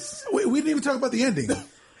 50s. Wait, we didn't even talk about the ending.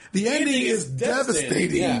 The ending is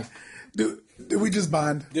devastating. Yeah. Dude, we just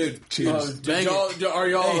bond. Dude, cheers. Are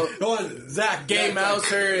y'all go on, Zach, Gay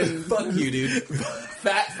Mouser and fuck you, dude.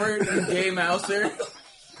 Fatford and Gay Mouser?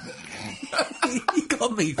 He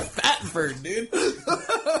called me Fatford, dude.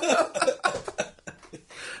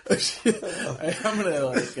 I'm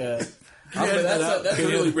gonna that's a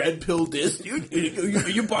really red pill diss, dude.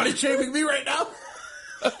 You body shaming me right now?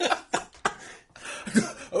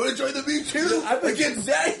 I'm gonna join the Me Too against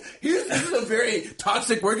Zach. This is a very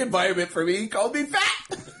toxic work environment for me. He called me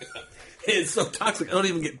fat. It's so toxic. I don't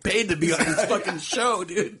even get paid to be on this fucking show,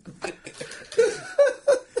 dude.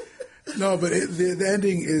 No, but the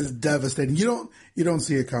ending is devastating. You don't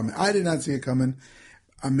see it coming. I did not see it coming.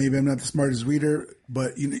 Maybe I'm not the smartest reader,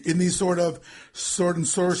 but in these sort of sword and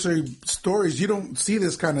sorcery stories, you don't see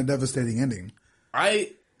this kind of devastating ending.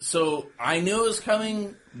 So I knew it was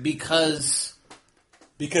coming because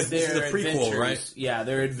this is a prequel, right? Yeah,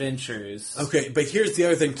 they're adventures. Okay, but here's the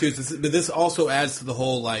other thing too. This also adds to the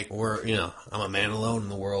whole I'm a man alone in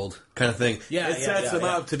the world kind of thing. Yeah, it sets them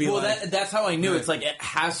up to be that's how I knew. Right. It's like it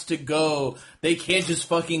has to go. They can't just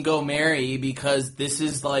fucking go marry because this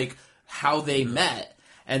is like how they met,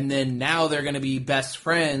 and then now they're gonna be best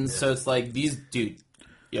friends. Yeah. So it's like these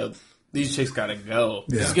chicks gotta go.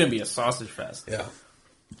 Yeah. This is gonna be a sausage fest. Yeah,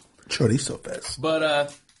 chorizo fest. But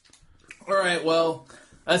all right, well.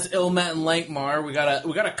 That's Ilmet and Lankmar. We got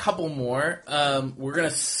a couple more. We're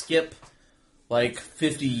gonna skip like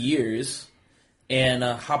 50 years and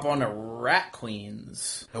hop on to Rat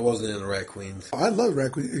Queens. I wasn't in Rat Queens. I love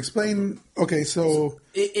Rat Queens. Explain. Okay, so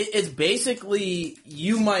it's basically,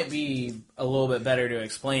 you might be a little bit better to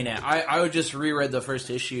explain it. I would just reread the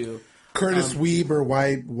first issue. Curtis Weeb or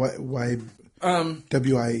Wiebe.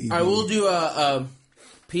 W-I-E-B. I will do a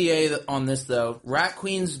PA on this though. Rat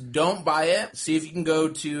Queens, don't buy it. See if you can go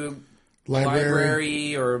to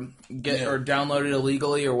library or get or download it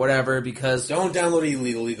illegally or whatever. Because don't download it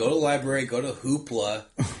illegally. Go to the library. Go to Hoopla.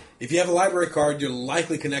 If you have a library card, you're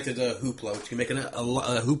likely connected to Hoopla, which you can make a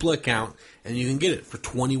Hoopla account, and you can get it for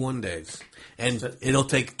 21 days. And it'll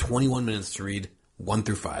take 21 minutes to read 1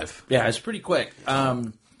 through 5. Yeah, it's pretty quick.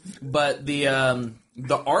 But the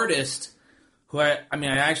artist, who I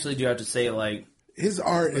actually do have to say, like, his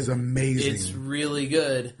art is amazing. it's really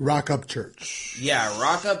good. Rock Up Church. Yeah,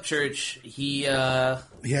 Rock Up Church. He had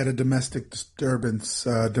a domestic disturbance, he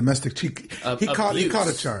caught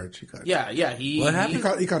a charge. Yeah. What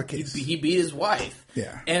happened? He caught a case. He beat his wife.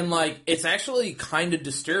 Yeah. And, like, it's actually kind of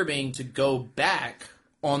disturbing to go back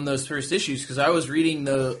on those first issues, because I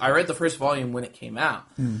read the first volume when it came out.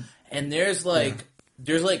 And there's, like,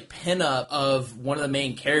 pinup of one of the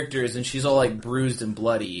main characters, and she's all, like, bruised and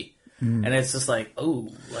bloody. And it's just like, oh,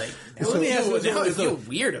 like, Let me ask you, I feel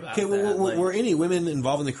weird about that. Were any women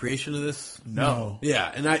involved in the creation of this? No.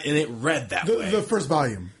 Yeah, and it read that way. The first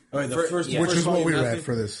volume. All right, the first, yeah. Which first is what we volume, read nothing?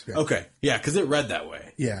 for this. Yeah. Okay, yeah, because it read that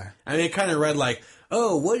way. Yeah. I mean, it kind of read like,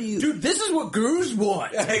 oh, what do you... Dude, this is what gurus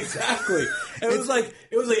want. Exactly. It was like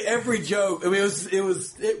every joke. I mean,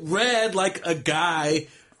 it read like a guy...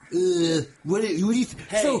 what do you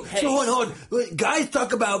so hold on. Guys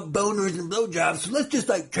talk about boners and blowjobs, so let's just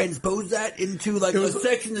like transpose that into like a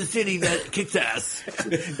section of the city that kicks ass.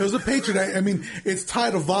 It was a patronage. I mean, it's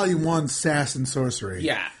titled Volume 1, Sass and Sorcery.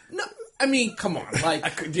 Yeah. No, I mean, come on.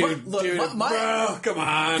 Like, bro, come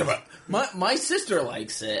on. My sister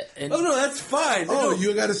likes it. And Oh, no, that's fine. Oh,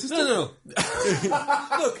 you got a sister? No.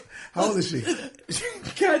 Look. How old is she?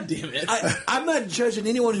 God damn it. I'm not judging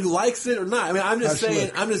anyone who likes it or not. I mean, I'm just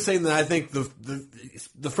saying that I think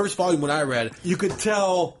the first volume when I read, you could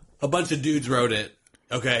tell a bunch of dudes wrote it.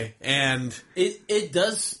 Okay, and it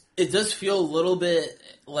does feel a little bit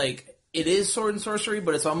like it is sword and sorcery,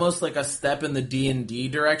 but it's almost like a step in the D&D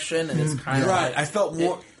direction, and it's kind of right. Like, I felt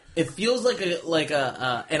more. It feels like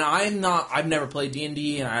a and I've never played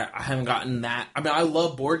D&D, and I haven't gotten that. I mean, I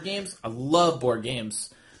love board games.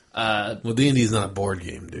 Well, D&D is not a board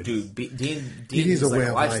game, dude. Dude, D&D is is a like way a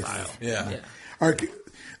of lifestyle. life. Yeah. All right,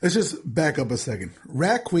 let's just back up a second.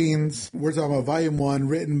 Rat Queens, we're talking about Volume 1,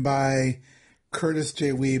 written by Curtis J.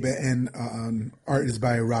 Weeb, and art is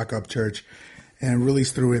by Rock Up Church, and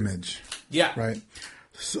released through Image. Yeah. Right?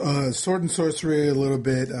 Sword and Sorcery, a little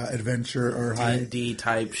bit adventure or high D&D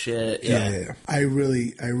type shit. Yeah. I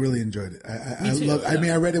really enjoyed it. I too, love. yeah. I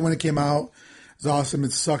mean, I read it when it came out. It was awesome.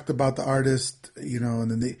 It sucked about the artist, and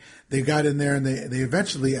then they got in there and they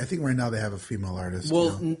eventually, I think right now they have a female artist.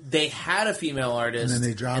 Well, they had a female artist, and then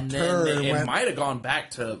they dropped and her. Then it went, might have gone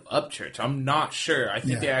back to Upchurch. I'm not sure. I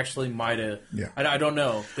think they actually might have. Yeah. I don't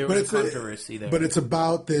know. There was a controversy there. But it's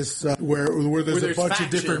about this where there's a bunch of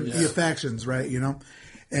different factions, right?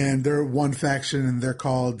 And they're one faction, and they're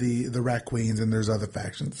called the Rat Queens, and there's other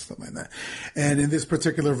factions, stuff like that. And in this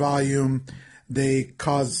particular volume, they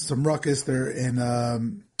cause some ruckus. They're in a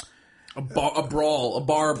bar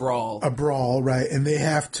brawl, right? And they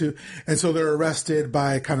have to, and so they're arrested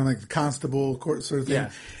by kind of like the constable court sort of thing.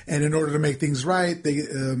 Yeah. And in order to make things right, they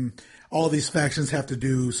all these factions have to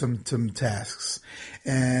do some tasks,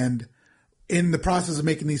 and in the process of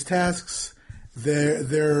making these tasks,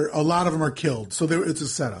 there a lot of them are killed. So it's a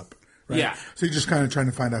setup. Right? Yeah. So you're just kind of trying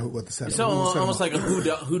to find out what the setup. So almost like a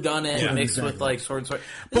whodunit mixed with like sword and sword.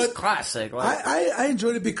 It's classic. Like, I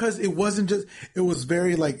enjoyed it because it wasn't just. It was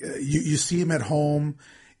very like you see him at home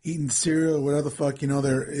eating cereal or whatever the fuck.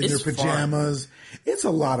 They're in their pajamas. Fun. It's a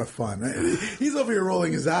lot of fun. He's over here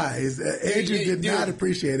rolling his eyes. Andrew did not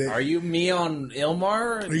appreciate it. Are you me on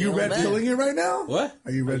Ilmar? Are you red pilling it right now? What?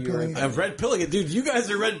 Are you red pilling it? I'm red pilling it, dude. You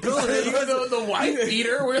guys are red pilling it. You guys are the white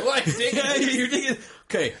beater. We're like digging. You're digging.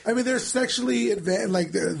 Okay. I mean, they're sexually advanced.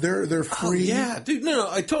 Like they're free. Oh, yeah, dude.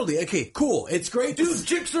 No, I totally. Okay, cool. It's great. Dude,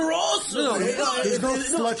 chicks are awesome. There's no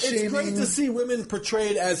slut shaming. It's great to see women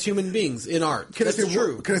portrayed as human beings in art. That's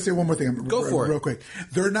true. Can I say one more thing? Go for it. Real quick.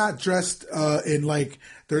 They're not dressed in like.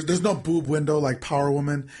 There's no boob window like Power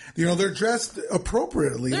Woman. They're dressed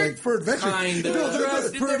appropriately, like for adventure.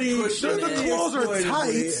 They're pretty. The clothes are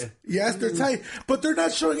tight. Yes, they're tight, but they're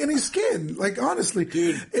not showing any skin. Like honestly,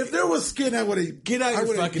 dude, if there was skin, I would have get out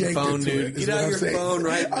your fucking phone, dude. Get out your phone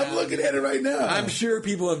right now. I'm looking at it right now. I'm sure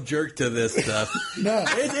people have jerked to this stuff. No,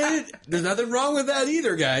 there's nothing wrong with that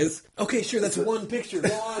either, guys. Okay, sure, that's one picture.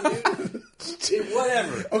 Go on, dude.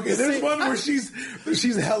 Whatever. Okay, there's one where she's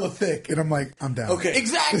hella thick, and I'm like, I'm down. Okay,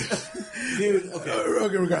 exactly. Dude, okay.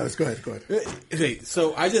 Okay, regardless. Go ahead. Okay,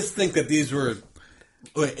 so I just think that these were...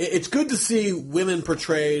 It's good to see women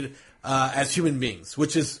portrayed as human beings,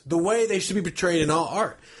 which is the way they should be portrayed in all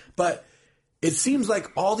art. But it seems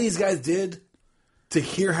like all these guys did to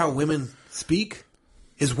hear how women speak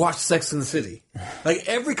is watch Sex and the City. Like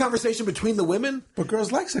every conversation between the women. But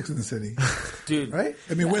girls like Sex in the City. Dude. Right?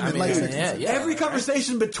 I mean, women like Sex in the City. Every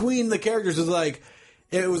conversation between the characters was like,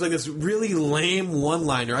 it was like this really lame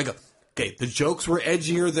one-liner. I go, okay, the jokes were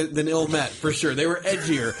edgier than Ill-Met, for sure. They were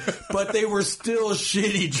edgier, but they were still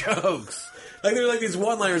shitty jokes. Like, they were like these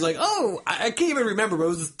one-liners like, oh, I can't even remember, but it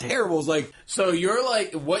was just terrible. It was like... So you're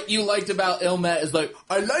like, what you liked about Ill-Met is like,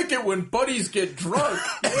 I like it when buddies get drunk.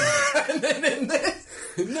 And then in this...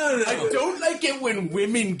 No. I don't like it when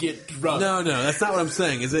women get drunk. No, that's not what I'm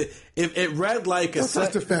saying. Is it... If it read like a... Don't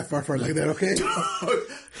talk to Fat Farfar like that, okay?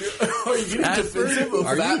 Are you defensive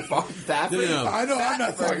of Fat No. I know I'm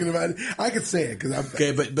not talking about it. I could say it because I'm...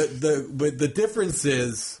 Okay, but the difference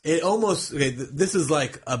is, it almost... Okay, this is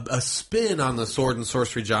like a spin on the sword and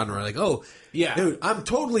sorcery genre. Like, oh... Yeah. Dude, I'm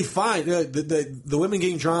totally fine. The women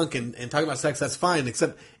getting drunk and talking about sex, that's fine,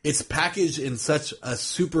 except it's packaged in such a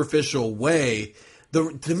superficial way.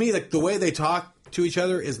 To me, like, the way they talk to each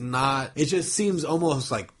other is not... It just seems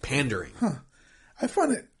almost like pandering. Huh. I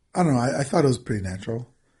found it... I don't know. I thought it was pretty natural.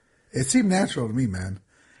 It seemed natural to me, man.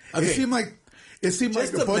 Okay. It seemed like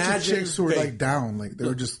a bunch of chicks who were like down. Like they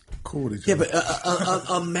were just cool with each other. Yeah,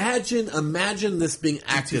 but imagine this being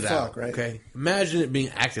acted out. Right? Okay, imagine it being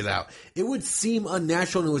acted out. It would seem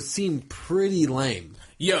unnatural and it would seem pretty lame.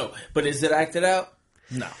 Yo, but is it acted out?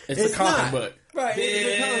 No. It's a comic not. book. Right.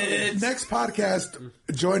 Next podcast,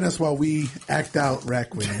 join us while we act out Rat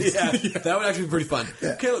Queens. Yeah, that would actually be pretty fun.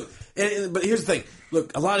 Yeah. Okay, look, but here's the thing.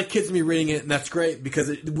 Look, a lot of kids will be reading it, and that's great, because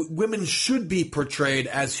women should be portrayed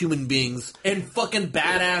as human beings. And fucking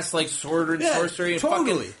badass, like, sword and sorcery, and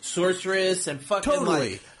totally. fucking sorceress, and fucking,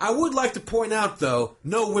 Totally. like... I would like to point out, though,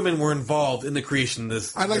 no women were involved in the creation of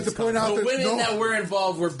this. I'd like to point out The that women that were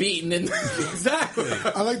involved were beaten in... Exactly.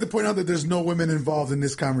 I like to point out that there's no women involved in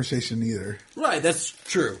this conversation either. Right, that's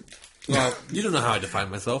true. Well, you don't know how I define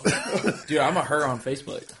myself. Dude, I'm a her on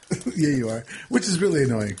Facebook. Yeah, you are. Which is really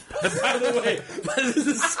annoying. By the way, this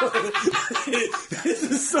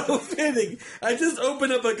is so fitting. I just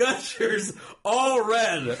opened up a Gushers all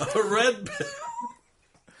red. A red.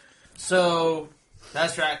 So,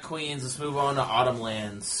 that's Rat Queens. Let's move on to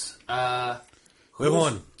Autumnlands. Wait, hold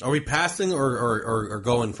on. Are we passing or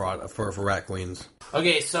going for Rat Queens?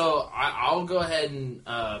 Okay, so I'll go ahead and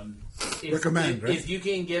Recommend, right? if you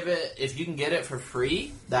can get it for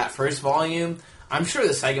free, that first volume. I'm sure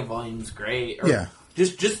the second volume is great. Or Yeah.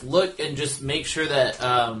 Just look and just make sure that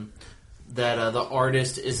the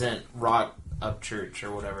artist isn't Rock Upchurch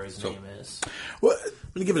or whatever his name is. What? I'm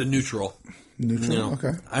gonna give it a neutral. Neutral? You know,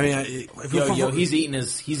 Okay. I mean, He's eating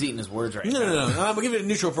his words right now. No. I'm gonna give it a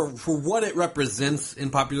neutral for what it represents in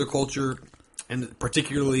popular culture, and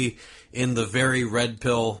particularly in the very red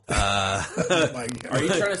pill. Oh my God. Are you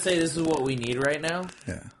trying to say this is what we need right now?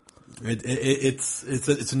 Yeah.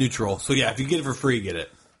 It's a neutral. So yeah, if you get it for free, get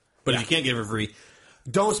it. But if you can't get it for free,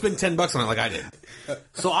 don't spend $10 on it like I did.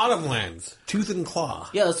 So Autumnlands, Tooth and Claw.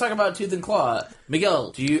 Yeah, let's talk about Tooth and Claw.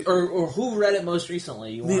 Miguel, do you or who read it most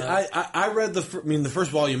recently? You wanna... I read the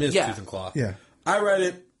first volume is Tooth and Claw. Yeah. I read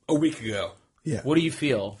it a week ago. Yeah. What do you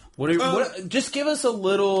feel? Just give us a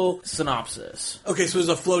little synopsis. Okay, so there's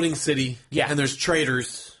a floating city. Yeah. And there's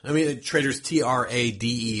traders. I mean, traders,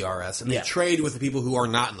 Traders. And they trade with the people who are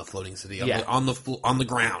not in the floating city, on the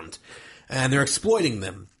ground. And they're exploiting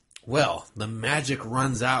them. Well, the magic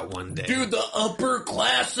runs out one day. Dude, the upper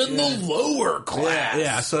class and the lower class.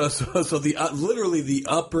 Yeah. So the literally the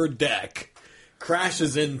upper deck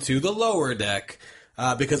crashes into the lower deck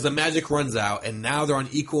because the magic runs out, and now they're on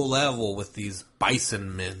equal level with these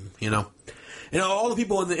bison men. You know, all the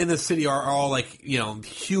people in the city are all like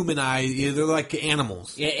humanized. They're like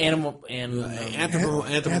animals. Yeah,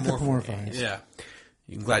 Anthropomorphized. Yeah.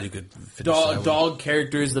 I'm glad you could finish that. Dog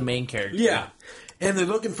character is the main character. Yeah. And they're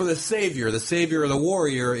looking for the savior. The savior or the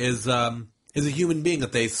warrior is a human being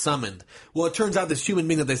that they summoned. Well, it turns out this human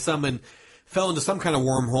being that they summoned fell into some kind of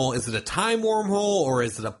wormhole. Is it a time wormhole or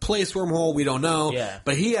is it a place wormhole? We don't know. Yeah.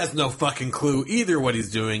 But he has no fucking clue either what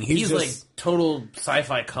he's doing. He's just, like total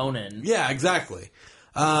sci-fi Conan. Yeah, exactly.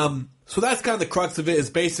 So that's kind of the crux of it.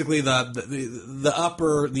 Is basically the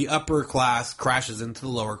upper class crashes into the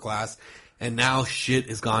lower class. And now shit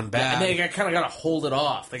has gone bad. And they kind of got to hold it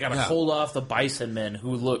off. They got to hold off the bison men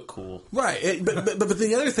who look cool. Right. But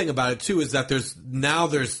the other thing about it, too, is that there's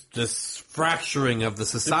this fracturing of the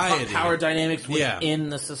society. Power dynamics within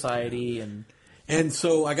the society. And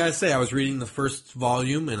so, I got to say, I was reading the first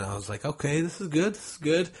volume, and I was like, okay, this is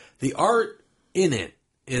good. The art in it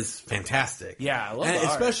is fantastic. Yeah, I love and the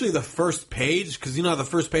art. especially the first page, because you know the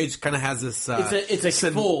first page kind of has this. It's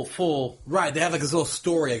a full. Right, they have like this little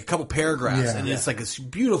story, like a couple paragraphs, Yeah. and it's like this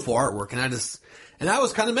beautiful artwork, and I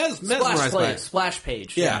was kind of mesmerized by it. Splash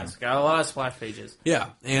page. Yeah. It's got a lot of splash pages. Yeah,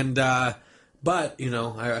 and but you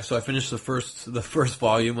know, so I finished the first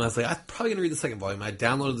volume. I was like, I'm probably gonna read the second volume. I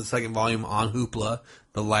downloaded the second volume on Hoopla,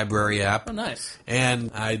 the library app. Oh, nice.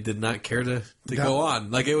 And I did not care to go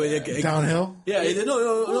on. Like it Downhill? Yeah,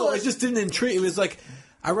 no. It just didn't intrigue. It was like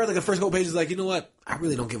I read like the first couple pages, like, you know what? I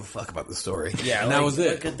really don't give a fuck about the story. Yeah, and that was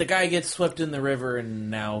it. The guy gets swept in the river,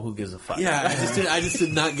 and now who gives a fuck? Yeah, I just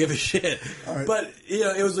did not give a shit. Right. But you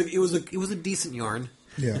know, it was a decent yarn.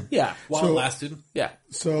 Yeah. Yeah. While it lasted. Yeah.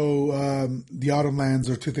 So the Autumn Lands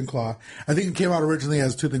are Tooth and Claw. I think it came out originally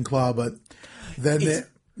as Tooth and Claw, but then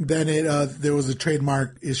there was a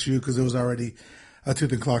trademark issue because it was already a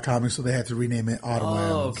Tooth and Claw comic, so they had to rename it Autumn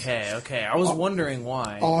Lands. Okay. I was wondering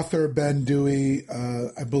why. Author Ben Dewey,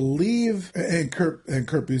 I believe, and Kurt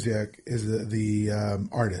Busiek is the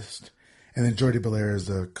artist. And then Jordi Belair is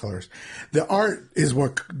the colorist. The art is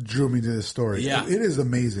what drew me to this story. Yeah. It is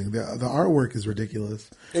amazing. The artwork is ridiculous.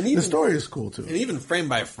 And the story is cool, too. And even frame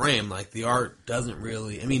by frame, like, the art doesn't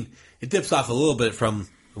really... I mean, it dips off a little bit from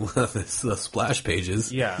the splash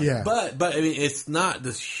pages. Yeah. Yeah. But, I mean, it's not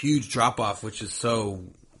this huge drop-off, which is so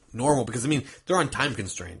normal, because, I mean, they're on time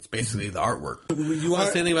constraints, basically, the artwork. You want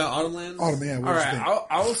to say anything about Autumn Lands? Autumn, yeah. All right.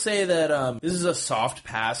 I will say that this is a soft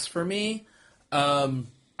pass for me.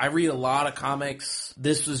 I read a lot of comics.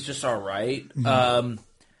 This was just all right. Mm-hmm.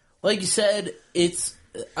 Like you said, it's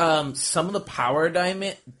some of the power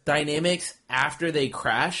dynamics after they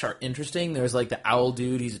crash are interesting. There's like the owl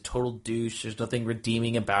dude. He's a total douche. There's nothing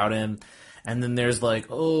redeeming about him. And then there's like,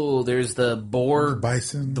 there's the boar...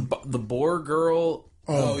 Bison. The boar girl.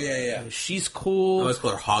 Oh, yeah. She's cool. I always call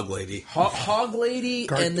her Hog Lady. Hog Lady.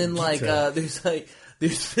 And then like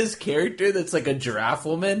there's this character that's like a giraffe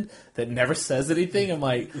woman that never says anything. I'm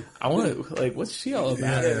like, I want to, like, what's she all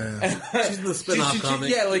about? Yeah. She's in the spin-off comic.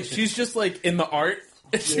 Yeah, like, she's just, like, in the art.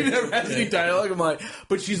 She never has any dialogue. I'm like,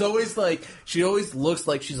 but she's always, like, she always looks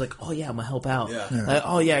like she's like, oh, yeah, I'm going to help out. Yeah. Like,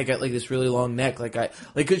 oh, yeah, I got, like, this really long neck. Like,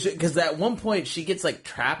 because at one point she gets, like,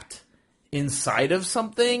 trapped inside of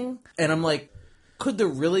something. And I'm like, could the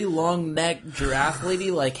really long neck giraffe lady,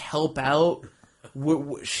 like, help out?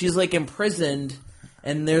 She's, like, imprisoned.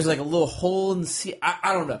 And there's like a little hole in the sea.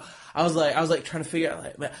 I don't know. I was like trying to figure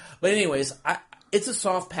out. Like, but anyways, it's a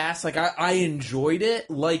soft pass. Like I enjoyed it.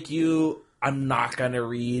 Like you, I'm not gonna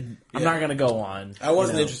read. I'm not gonna go on. I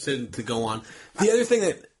wasn't interested to go on. The other thing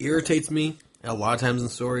that irritates me a lot of times in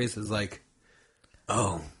stories is like,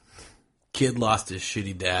 kid lost his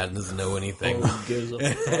shitty dad and doesn't know anything.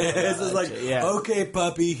 It's just like, okay,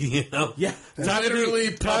 puppy, you know. Yeah, time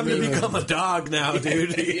to become a dog now,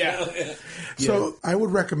 dude. Yeah. So I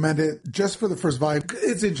would recommend it just for the first volume.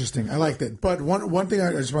 It's interesting. I liked it. But one thing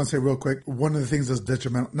I just want to say real quick, one of the things that's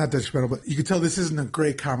detrimental, not detrimental, but you can tell this isn't a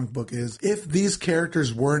great comic book is if these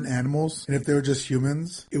characters weren't animals and if they were just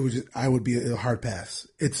humans, I would be a hard pass.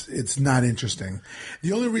 It's not interesting.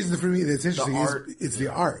 The only reason for me that it's interesting is it's the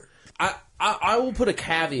art. I will put a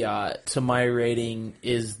caveat to my rating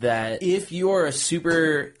is that if you're a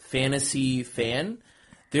super fantasy fan,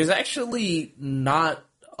 there's actually not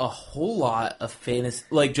a whole lot of fantasy,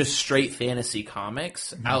 like just straight fantasy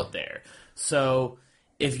comics out there. So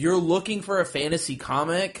if you're looking for a fantasy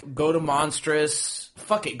comic, go to Monstrous.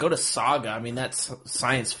 Fuck it, go to Saga. I mean, that's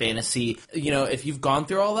science fantasy. You know, if you've gone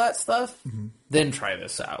through all that stuff, then try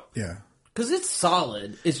this out. Yeah. Because it's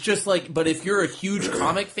solid. It's just like, but if you're a huge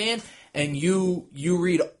comic fan and you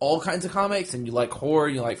read all kinds of comics and you like horror,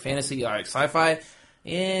 you like fantasy, you like sci-fi,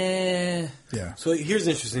 yeah. So here's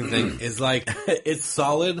the interesting thing: is like it's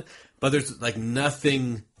solid, but there's like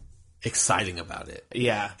nothing exciting about it.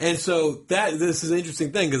 Yeah. And so this is an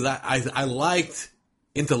interesting thing because I liked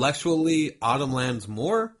intellectually Autumn Lands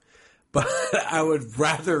more. But I would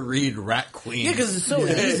rather read Rat Queen. Yeah, because it's so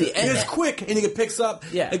easy. And it's quick, and it picks up.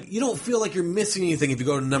 Yeah. Like, you don't feel like you're missing anything if you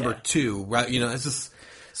go to number 2, right? You know, it's just...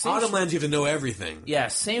 Autumn Lands, you have to know everything. Yeah,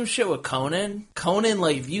 same shit with Conan. Conan,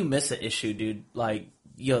 like, if you miss an issue, dude, like,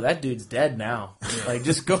 that dude's dead now. Like,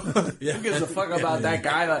 just go... Who gives a fuck about that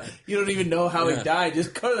guy? Like, you don't even know how he died.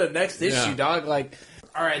 Just go to the next issue, dog. Like,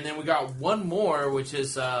 all right, and then we got one more, which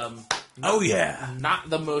is... not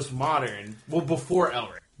the most modern. Well, before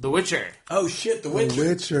Elric. The Witcher. Oh, shit, The Witcher. The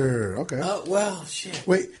Witcher, okay. Oh, well, shit.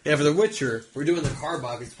 Wait. Yeah, for The Witcher, we're doing the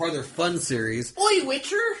Carbach. It's part of their fun series. Oi,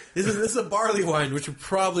 Witcher! This is a barley wine, which we're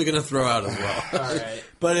probably going to throw out as well. All right.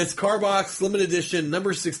 But it's Carbach's limited edition,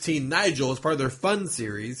 number 16, Nigel. It's part of their fun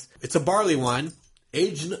series. It's a barley wine,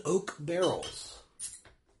 aged in oak barrels.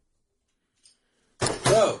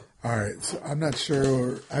 So, All right, so I'm not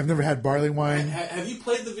sure. I've never had barley wine. have you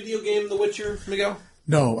played the video game The Witcher, Miguel?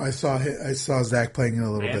 No, I saw Zach playing it a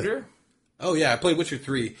little bit. Andrew? Oh yeah, I played Witcher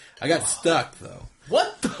 3. I got stuck though.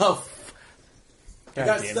 What the I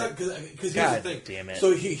got stuck because here's God the thing. damn it.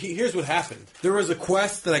 So here's what happened. There was a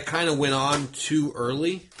quest that I kind of went on too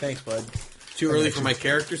early. Thanks, bud. Too early for my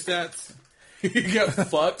character stats. You got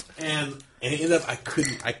fucked? And it ended up I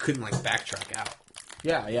couldn't like backtrack out.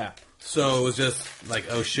 Yeah. So it was just like,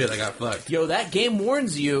 oh shit, I got fucked. Yo, that game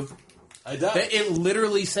warns you. I died. It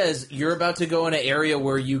literally says you're about to go in an area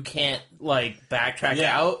where you can't like backtrack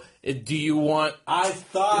Yeah. out. Do you want? I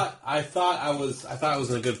thought I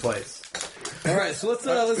was in a good place. All right, so let's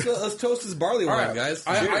toast this barley wine, Alright, guys.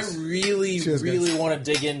 I Cheers. really, Cheers, really guys. want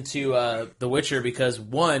to dig into The Witcher because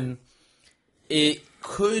one, it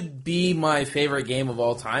could be my favorite game of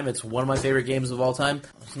all time. It's one of my favorite games of all time.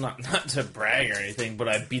 It's not to brag or anything, but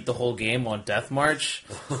I beat the whole game on Death March,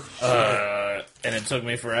 and it took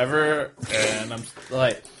me forever. And I'm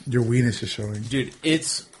like, Your weenus is showing. dude,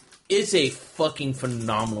 it's a fucking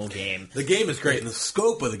phenomenal game. The game is great, and the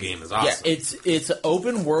scope of the game is awesome. Yeah, it's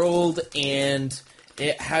open world and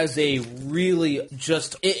it has a really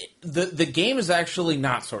the game is actually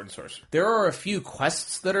not sword and sorcery. There are a few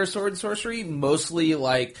quests that are sword and sorcery, mostly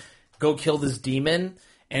like go kill this demon,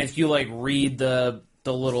 and if you like read the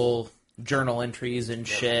little journal entries and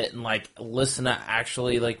shit and like listen to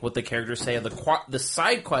actually like what the characters say, the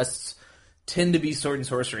side quests tend to be sword and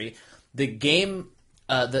sorcery. The game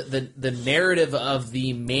the narrative of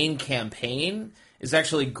the main campaign is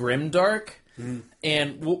actually grimdark,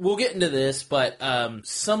 and we'll get into this. But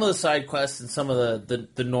some of the side quests and some of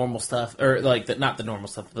the normal stuff, or like not the normal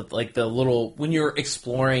stuff, but like the little when you're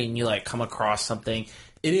exploring, you like come across something.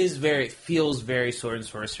 It feels very sword and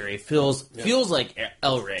sorcery. It feels like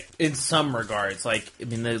Elric in some regards. Like I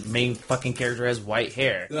mean, the main fucking character has white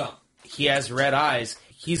hair. Yeah. He has red eyes.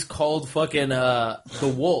 He's called fucking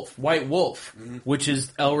the Wolf, White Wolf, which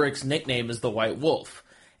is Elric's nickname is the White Wolf.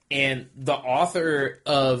 And the author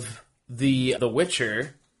of the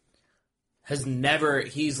Witcher has never.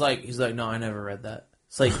 He's like, no, I never read that.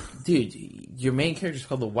 It's like, dude, your main character's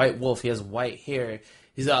called the White Wolf. He has white hair.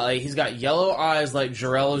 He's got yellow eyes like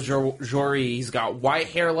Jarell Jory. He's got white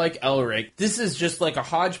hair like Elric. This is just like a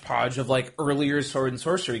hodgepodge of like earlier sword and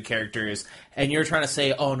sorcery characters, and you're trying to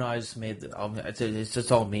say, "Oh no, I just made it's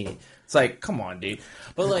just all me." It's like, come on, dude.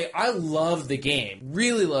 But like, I love the game.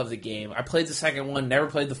 Really love the game. I played the second one, never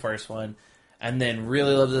played the first one, and then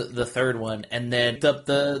really loved the third one. And then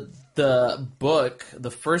the book,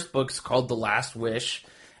 the first book's called The Last Wish,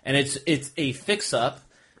 and it's a fix up,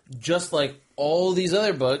 just like all these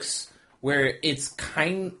other books where it's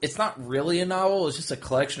not really a novel, it's just a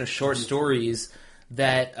collection of short stories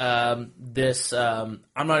that I'm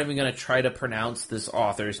not even going to try to pronounce this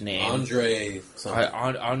author's name. Andre something.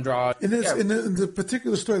 Andra. In the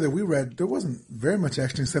particular story that we read, there wasn't very much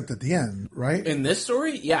action except at the end, right? In this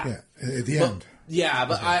story? Yeah. Yeah, at the end. Yeah,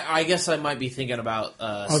 but I guess I might be thinking about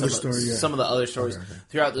some of the other stories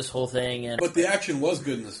throughout this whole thing. And But the action was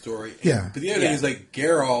good in the story. Yeah. But the other thing is like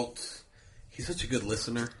Geralt, he's such a good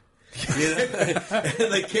listener. You know?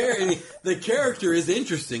 And the character is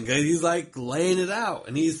interesting because he's like laying it out,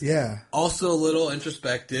 and he's also a little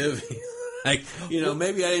introspective. Like, you know,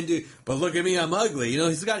 maybe I didn't do, but look at me, I'm ugly. You know,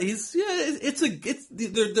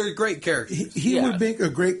 they're great characters. He would make a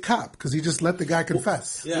great cop because he just let the guy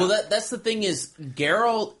confess. Well, that's the thing is,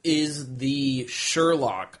 Geralt is the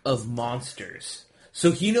Sherlock of monsters.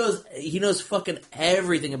 So he knows fucking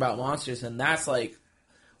everything about monsters, and that's like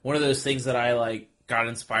one of those things that I like got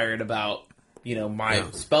inspired about. You know, my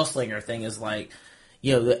Spellslinger thing is like,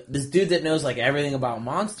 you know, this dude that knows like everything about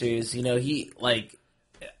monsters. You know, he like,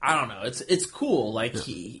 I don't know, it's cool. Like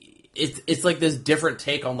it's like this different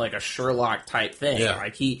take on like a Sherlock type thing. Yeah.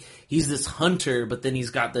 Like he's this hunter, but then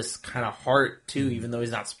he's got this kind of heart too, even though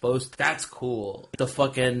he's not supposed to. That's cool. The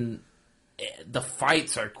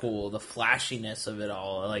fights are cool. The flashiness of it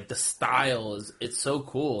all, like the style it's so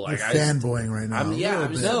cool. Like You're fanboying right now.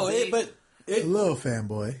 A little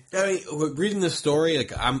fanboy. I mean, reading this story,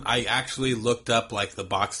 like I actually looked up like the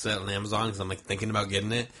box set on Amazon because I'm like thinking about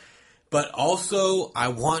getting it. But also, I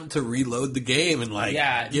want to reload the game and like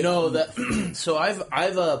So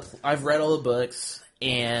I've read all the books,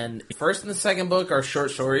 and first and the second book are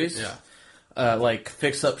short stories. Yeah. Like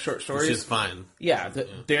fix up short stories, which is fine. Yeah,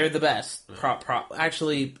 they're the best.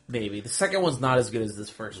 Actually, maybe the second one's not as good as this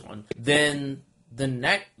first one. Then then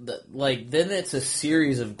it's a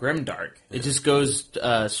series of grimdark. It just goes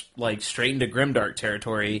like straight into grimdark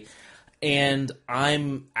territory. and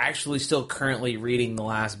I'm actually still currently reading the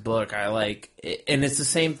last book. I like, and it's the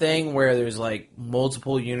same thing where there's like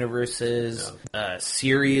multiple universes,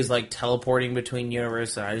 series like teleporting between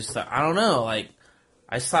universes. And I just thought, I don't know, like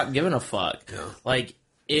I stopped giving a fuck. Yeah. Like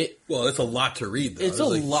it. Well, it's a lot to read. Though. It's a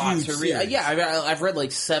lot huge to read. series. Yeah, I've read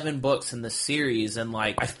like 7 books in the series, and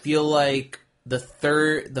like I feel like the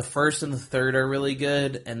first and the third are really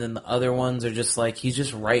good, and then the other ones are just like he's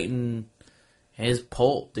just writing his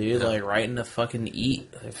pulp, dude. Like writing to fucking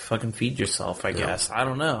eat, like, fucking feed yourself. I guess I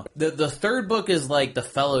don't know. The third book is like the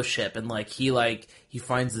Fellowship, and like he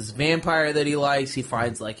finds this vampire that he likes. He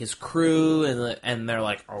finds like his crew, and they're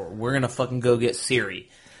like, oh, we're gonna fucking go get Ciri.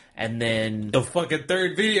 And then the fucking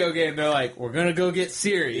third video game, they're like, we're gonna go get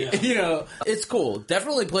Ciri. Yeah. You know, it's cool.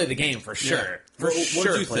 Definitely play the game for sure. Yeah. For what sure.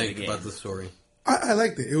 What did you think about the story? I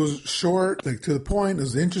liked it. It was short, like to the point. It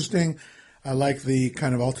was interesting. I like the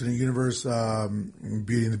kind of alternate universe,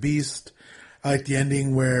 Beauty and the Beast. I like the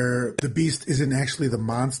ending where the Beast isn't actually the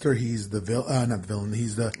monster. He's the not the villain.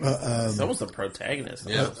 He's the it's almost the protagonist.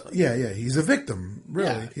 Yeah. He's a victim,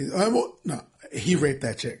 really. Yeah. He raped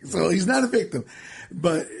that chick, so he's not a victim,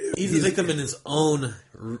 but he's a victim in his own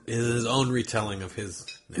retelling of his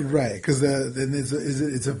narrative. Right, because then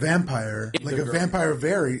it's a vampire, like a vampire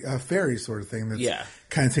fairy sort of thing. That's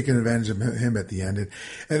kind of taking advantage of him at the end,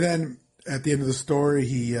 and then at the end of the story,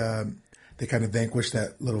 they kind of vanquish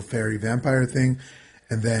that little fairy vampire thing,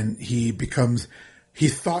 and then he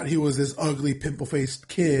thought he was this ugly pimple faced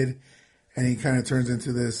kid, and he kind of turns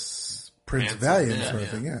into this Prince Valiant sort of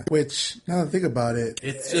thing, Which, now that I think about it,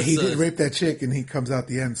 he did rape that chick, and he comes out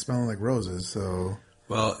the end smelling like roses. So,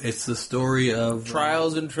 well, it's the story of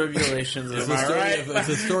trials and tribulations. It's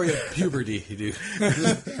a story of puberty, dude. All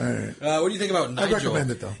right. What do you think about Nigel? I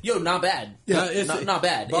recommend it though. Yo, not bad. Yeah, it's not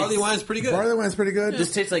bad. Barley wine's pretty good. Barley wine's pretty good.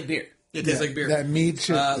 Just tastes like beer. It tastes like beer. That mead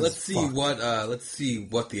shit. Let's see what the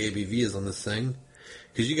ABV is on this thing,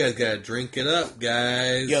 because you guys gotta drink it up,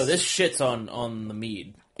 guys. Yo, this shit's on the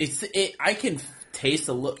mead. I can taste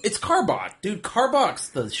a little. It's Carbach, dude. Carbach's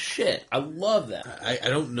the shit. I love that. I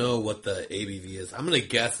don't know what the ABV is. I'm gonna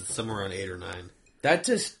guess it's somewhere around 8 or 9.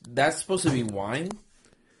 That's supposed to be wine.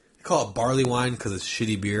 They call it barley wine because it's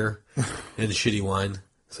shitty beer and shitty wine.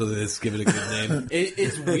 So let's give it a good name.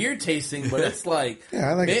 It's weird tasting, but it's like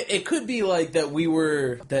I like it. It could be like that. We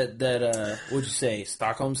were that what'd you say?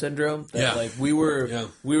 Stockholm syndrome. That, like we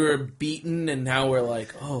were beaten, and now we're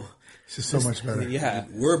like, oh. It's just so much better. Yeah,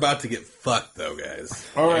 we're about to get fucked though, guys.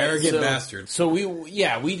 All right, arrogant bastards. So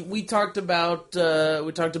we talked about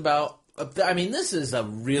I mean, this is a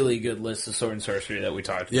really good list of sword and sorcery that we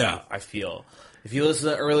talked about. Yeah, I feel if you listen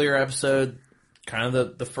to the earlier episode, kind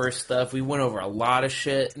of the first stuff, we went over a lot of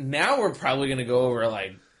shit. Now we're probably going to go over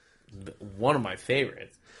like one of my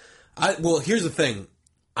favorites. Well, here's the thing.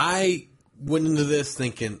 I went into this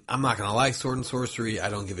thinking I'm not going to like sword and sorcery. I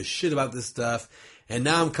don't give a shit about this stuff. And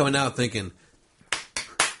now I'm coming out thinking,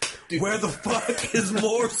 dude, where the fuck is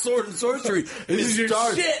more sword and sorcery? This is your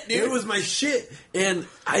shit, dude. It was my shit. And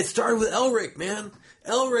I started with Elric, man.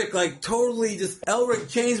 Elric, Elric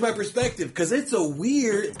changed my perspective because it's a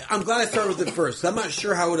weird. I'm glad I started with it first. I'm not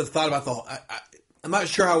sure how I would have thought about I'm not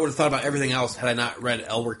sure how I would have thought about everything else had I not read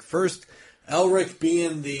Elric first. Elric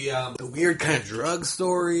being the weird kind of drug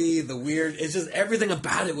story, it's just everything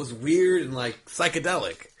about it was weird and like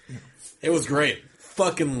psychedelic. It was great.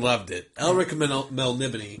 Fucking loved it. Elric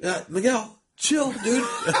Melnibone. Miguel, chill, dude.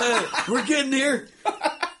 We're getting here.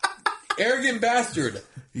 Arrogant bastard.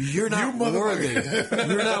 You're not worthy.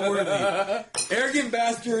 You're not worthy. Arrogant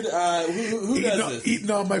bastard. Who does this? Eating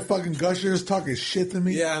all my fucking gushers, talking shit to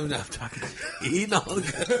me. Yeah, I'm not talking. Eating all the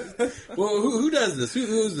gushers. Well, who does this? Who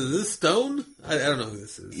is this? Is this Stone? I don't know who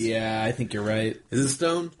this is. Yeah, I think you're right. Is this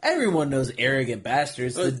Stone? Everyone knows Arrogant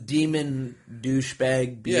Bastards, the demon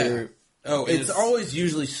douchebag beer. Yeah. Oh, it's always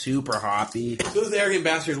usually super hoppy. Those Arrogant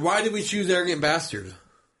Bastards. Why did we choose Arrogant Bastard?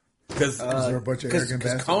 Because there are a bunch of arrogant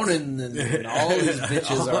bastards. Conan and all these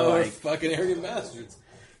bitches are like fucking arrogant bastards.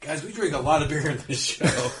 Guys, we drink a lot of beer in this show.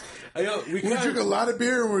 We drink a lot of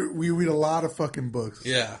beer and we read a lot of fucking books.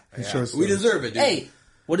 Yeah. We deserve it, dude. Hey,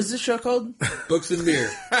 what is this show called? Books and Beer.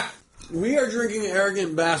 We are drinking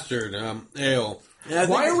Arrogant Bastard ale.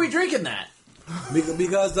 Why are we drinking that?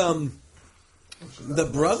 Because the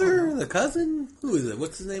brother, the cousin, who is it?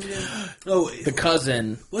 What's his name again? Oh, the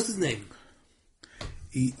cousin. What's his name?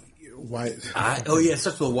 Why? It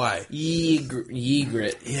starts with a Y.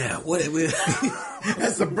 Ygritte. Yeah, what?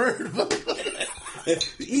 That's a bird.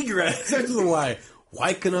 Egret starts with a Y.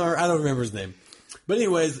 Wykenar, I don't remember his name. But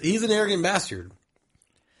anyways, he's an arrogant bastard.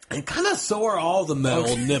 And kind of so are all the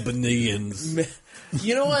Melniboneans.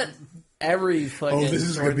 You know what? every fucking this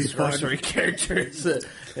is gonna be fun. sorcery characters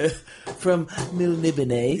from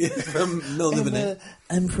Melniboné. From Melniboné.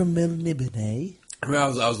 I'm from Melniboné. I mean, I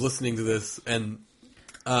was listening to this, and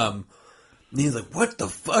he's like, "What the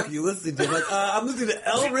fuck are you listening to?" I'm like, "I'm listening to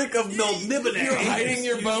Elric of Melniboné." You're hiding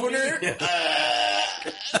your boner?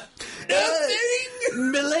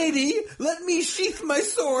 Milady, let me sheath my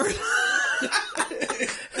sword.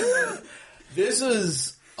 This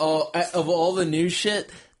is, of all the new shit,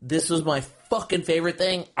 this was my fucking favorite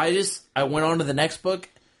thing. I went on to the next book,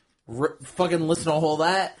 fucking listened to all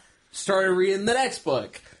that, started reading the next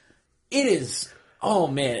book. It is, oh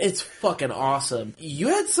man, it's fucking awesome. You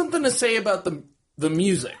had something to say about the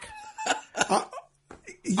music. Yeah.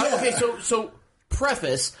 Okay, so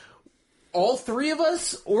preface, all three of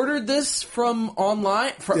us ordered this from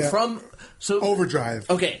online, from Overdrive.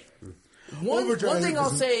 Okay. One Overdrive thing is I'll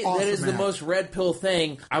an say that awesome is the app. most red pill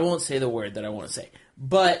thing. I won't say the word that I want to say,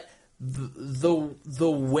 but the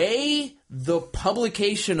way the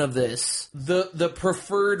publication of this, the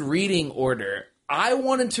preferred reading order. I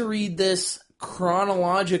wanted to read this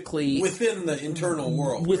chronologically Within the internal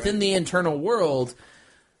world. within the internal world.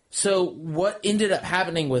 So what ended up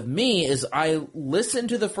happening with me is I listened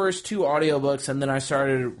to the first two audiobooks and then I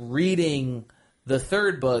started reading the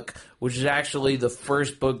third book, which is actually the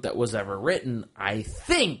first book that was ever written, I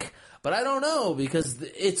think. But I don't know because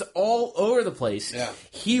it's all over the place. Yeah.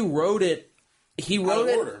 He wrote it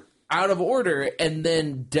out of order, and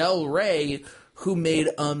then Del Rey, who made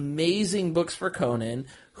amazing books for Conan,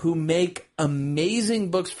 who make amazing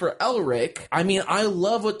books for Elric. I mean, I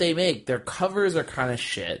love what they make. Their covers are kind of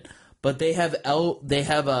shit, but they have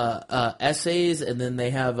essays, and then they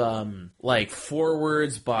have like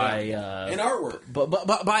forewords by and artwork. but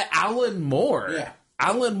by Alan Moore. Yeah.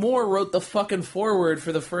 Alan Moore wrote the fucking foreword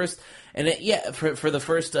for the first, for the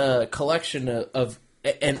first collection of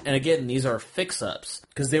and again, these are fix-ups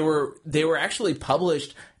because they were actually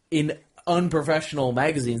published in unprofessional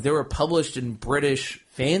magazines. They were published in British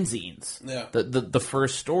fanzines. Yeah. The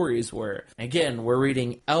first stories were, again, we're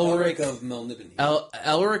reading Elric of Melniboné.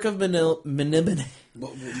 Elric of Melniboné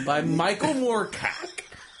by Michael Moorcock.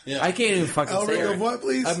 Yeah. I can't even fucking say Elric it. of what,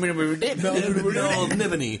 please?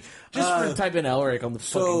 Melniboné. Just type in Elric on the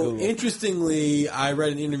fucking So, Google. interestingly, I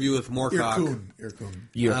read an interview with Moorcock. Irkun.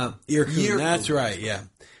 Irkun, that's right, yeah.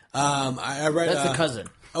 I read... That's a cousin.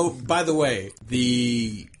 Oh, by the way,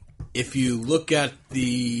 if you look at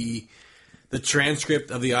the transcript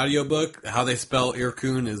of the audiobook, how they spell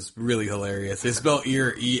Irkun is really hilarious. They spell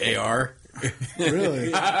ear, E-A-R.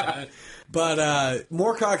 Really? But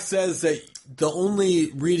Moorcock says that the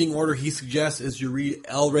only reading order he suggests is you read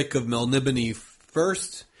Elric of Melniboné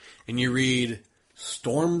first, and you read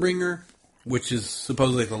Stormbringer, which is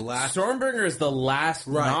supposedly the last. Stormbringer is the last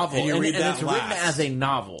novel, and you read that it's last. written as a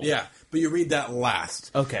novel. Yeah, but you read that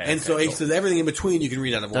last. Okay, And so he says everything in between you can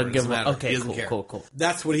read out of order. Doesn't give Doesn't him- matter. okay, He doesn't cool, care. cool.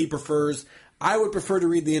 That's what he prefers. I would prefer to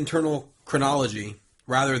read the internal chronology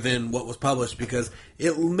rather than what was published because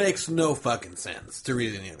it makes no fucking sense to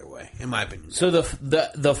read it any other way, in my opinion. So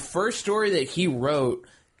the first story that he wrote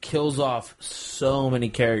kills off so many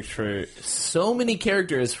characters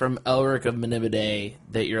from Elric of Melniboné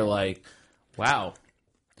that you're like, wow,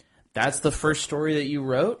 that's the first story that you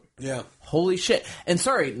wrote? Yeah. Holy shit. And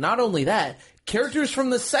sorry, not only that, characters from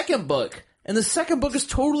the second book. And the second book is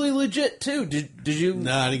totally legit, too. Did you...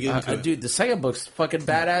 Nah, I didn't get into it. Dude, the second book's fucking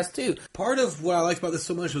badass, too. Part of what I liked about this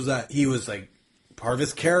so much was that he was like, part of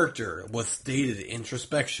his character was stated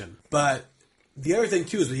introspection. But the other thing,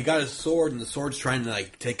 too, is that he got his sword, and the sword's trying to,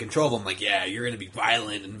 like, take control of him. Like, yeah, you're going to be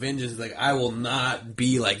violent, and vengeance is like, I will not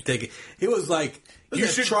be, like, taking... It was like, you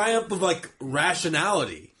should triumph of, like,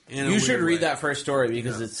 rationality. You should read that first story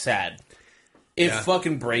because it's sad. It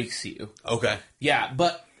fucking breaks you. Okay. Yeah,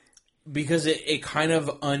 but... because it kind of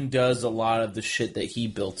undoes a lot of the shit that he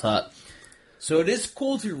built up. So it is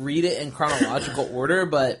cool to read it in chronological order,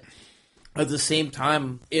 but at the same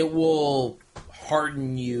time, it will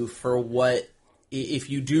harden you for what... If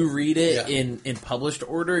you do read it in published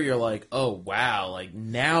order, you're like, oh, wow, like,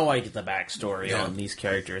 now I get the backstory on these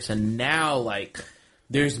characters, and now, like...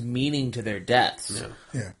 there's meaning to their deaths.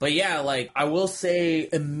 Yeah. But yeah, like, I will say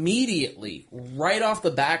immediately, right off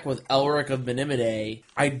the back with Elric of Melniboné,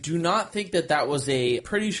 I do not think that was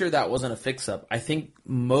pretty sure that wasn't a fix-up. I think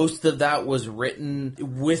most of that was written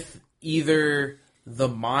with either the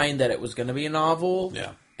mind that it was going to be a novel,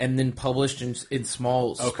 and then published in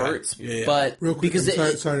small spurts. Yeah. But Real quick, because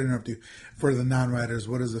sorry to interrupt you. For the non-writers,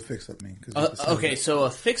 what does a fix-up mean? 'Cause okay, so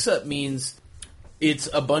a fix-up means... it's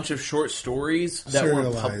a bunch of short stories that were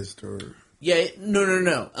serialized or yeah.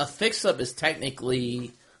 No. A fix-up is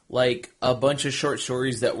technically like a bunch of short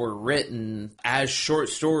stories that were written as short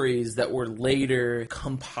stories that were later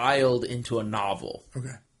compiled into a novel.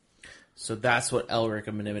 Okay. So that's what Elric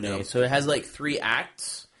of Mnemosyne. So it has like 3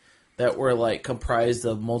 acts that were like comprised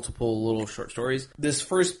of multiple little short stories. This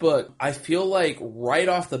first book, I feel like right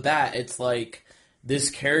off the bat, it's like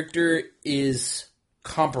this character is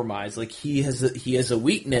compromised. Like he has a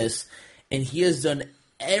weakness, and he has done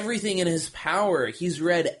everything in his power. He's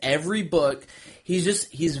read every book.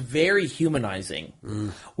 He's very humanizing,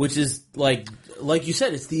 which is like you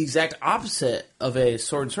said, it's the exact opposite of a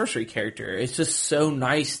sword and sorcery character. It's just so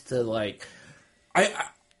nice to like,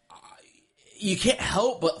 you can't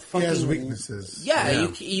help but fucking... He has weaknesses. Yeah.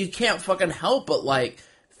 You can't fucking help but like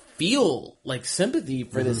feel like sympathy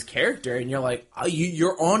for this character, and you're like,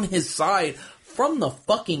 you're on his side from the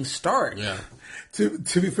fucking start. Yeah. To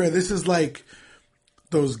be fair, this is like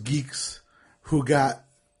those geeks who got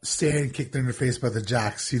Stan kicked in the face by the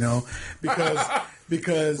jocks,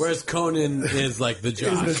 because Whereas Conan is like the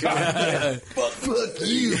jock. Fuck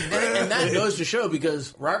you, man. And that goes to show,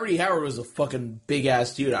 because Robert E. Howard was a fucking big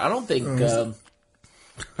ass dude. I don't think Moorcock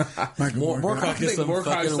is some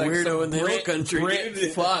fucking like weirdo some in the hill country.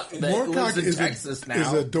 Brit fuck that lives Moorcock in is Texas is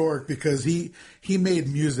now. a dork because he made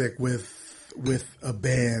music with a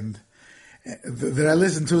band that I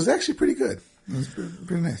listened to. It was actually pretty good. It was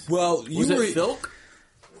pretty nice. Well, Was it Filk?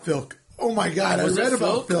 Filk. Oh my god, Was I it read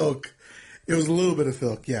about Filk? Filk. It was a little bit of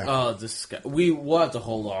Filk, yeah. Oh, this guy. We'll have to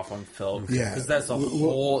hold off on Filk. Yeah. Because that's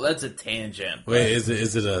that's a tangent. Wait, is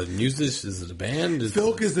it a music? Is it a band?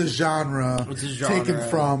 Filk is the genre, It's a genre. taken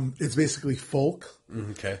from, it's basically folk,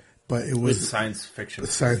 Okay. but it With was science fiction.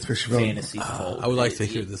 science fiction film. Fantasy folk. I would like to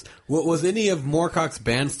hear this. Was any of Moorcock's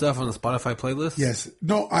band stuff on the Spotify playlist? Yes.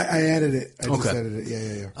 No, I added it. I just Okay. added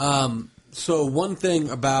it. Yeah. So one thing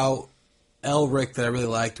about Elric that I really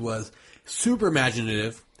liked was super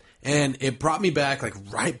imaginative, and it brought me back, like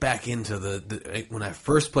right back into the when I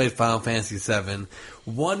first played Final Fantasy VII.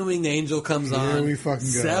 One Winged Angel comes on. we fucking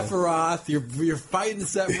go. Sephiroth, you're fighting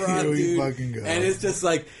Sephiroth, Here we dude. fucking go. And it's just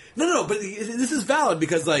like no, but this is valid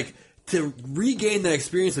because like to regain that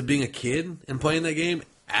experience of being a kid and playing that game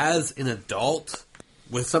as an adult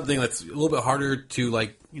with something that's a little bit harder to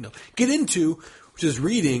like get into, which is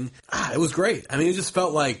reading. It was great. I mean, it just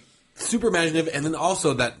felt like super imaginative, and then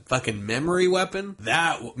also that fucking memory weapon.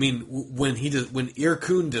 When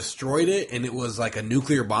Irkun destroyed it, and it was like a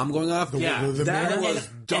nuclear bomb going off. Yeah, the that mirror? was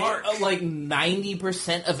dark. Like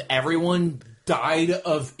 90% of everyone died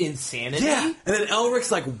of insanity. Yeah, and then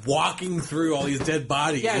Elric's like walking through all these dead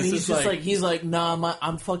bodies. Yeah, and It's he's just like, nah,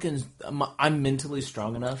 I'm mentally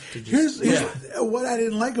strong enough to just... Here's what I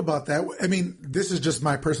didn't like about that. I mean, this is just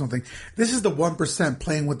my personal thing. This is the 1%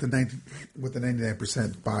 playing with the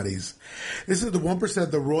 99% bodies. This is the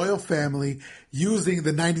 1%, the royal family using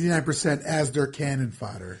the 99% as their cannon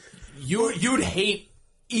fodder. You'd hate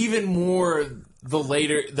even more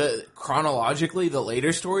chronologically the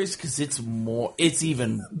later stories, because it's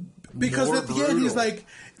even Because more at the end he's brutal. like,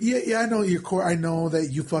 yeah, I know your core. I know that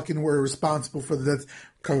you fucking were responsible for the death.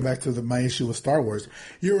 Coming back to my issue with Star Wars,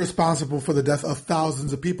 you're responsible for the death of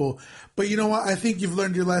thousands of people. But you know what? I think you've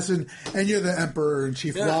learned your lesson, and you're the emperor in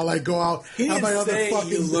chief. Yeah. While I go out, He have didn't my other say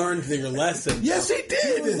fucking. you learned your lesson. Yes, he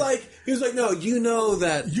did. He was like, no, you know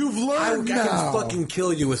that You've learned I now. can fucking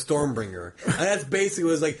kill you with Stormbringer. And that's basically what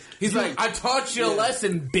it was like. He's like, I taught you a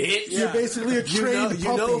lesson, bitch. You're basically a trained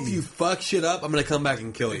you know puppy. if you fuck shit up, I'm gonna come back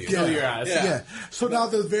and kill you. Kill your ass. Yeah. So now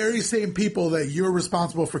the very same people that you're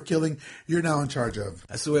responsible for killing, you're now in charge of.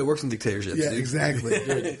 That's the way it works in dictatorships. Yeah, dude. exactly.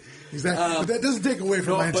 Exactly. But that doesn't take away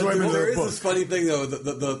from my But enjoyment of there the is book. this funny thing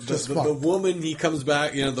though. Just The fuck. woman he comes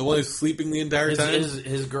back, the one who's sleeping the entire time.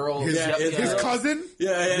 His girl, His, his cousin?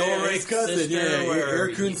 yeah, his cousin,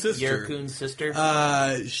 Irkun's sister. Irkun's sister.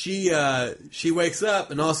 She wakes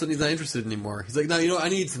up and all of a sudden he's not interested anymore. He's like, no, I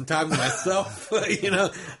need some time to myself.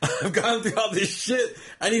 I've gone through all this shit.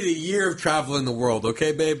 I need a year of traveling the world,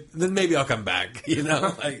 okay, babe? Then maybe I'll come back.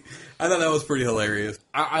 Like, I thought that was pretty hilarious.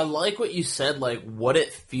 I like what you said, like what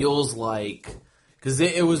it feels like, because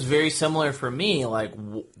it was very similar for me. Like,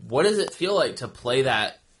 what does it feel like to play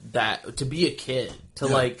that to be a kid,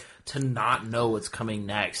 to not know what's coming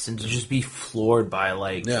next, and to just be floored by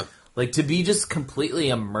like to be just completely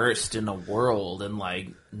immersed in a world and like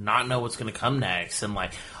not know what's going to come next, and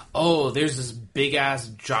like, oh, there's this big ass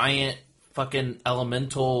giant fucking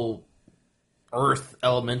earth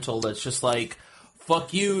elemental that's just like,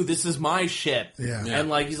 fuck you, this is my ship. Yeah. And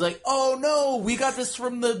like he's like, oh no, we got this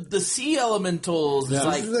from the sea elementals. It's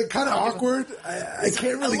This is like kind of awkward. I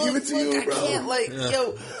can't really give it to you, bro. I can't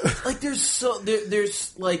like there's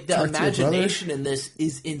like the Talk to your imagination in this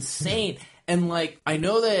is insane. And, like, I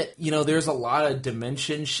know that, you know, there's a lot of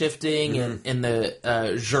dimension shifting in the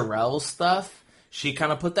Jarell stuff. She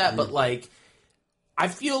kind of put that, but, like, I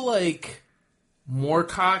feel like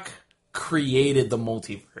Moorcock created the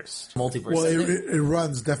multiverse. Well, it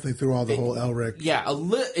runs definitely through all the whole Elric. Yeah,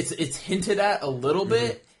 it's hinted at a little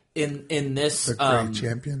bit in this. The Great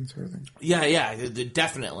Champion sort of thing. Yeah,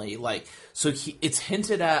 definitely. Like, so it's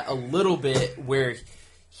hinted at a little bit where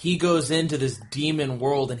he goes into this demon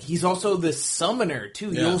world, and he's also this summoner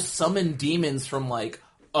too. Yeah. He'll summon demons from like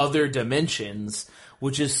other dimensions,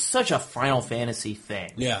 which is such a Final Fantasy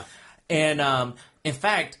thing. Yeah. And in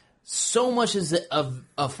fact, so much of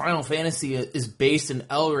Final Fantasy is based in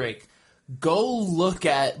Elric. Go look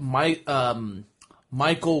at Michael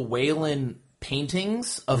Whalen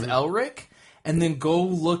paintings of Elric, and then go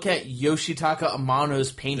look at Yoshitaka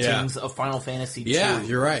Amano's paintings of Final Fantasy II. Yeah,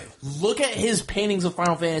 you're right. Look at his paintings of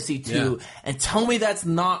Final Fantasy II, and tell me that's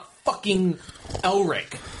not fucking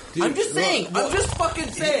Elric. Dude, I'm just saying. I'm just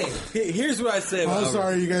fucking saying. Here's what I say about Oh,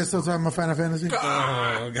 sorry, you guys still talking about Final Fantasy?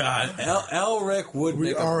 Oh, God. Elric would We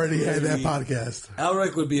make already had that podcast.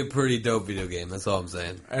 Elric would be a pretty dope video game. That's all I'm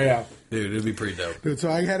saying. Yeah. Dude, it'd be pretty dope. Dude,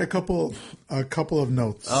 so I had a couple of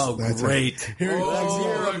notes. Oh, That's great. it. Here,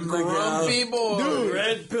 You're a grumpy boy. Dude.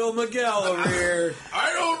 Red Pill Miguel over here.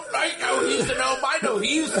 I don't like how he's an albino.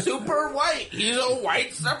 He's super white. He's a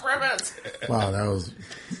white supremacist. wow, that was...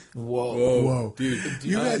 Whoa. Whoa. Dude,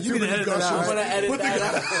 You got you too can many edit that gushers. out. I'm going to edit that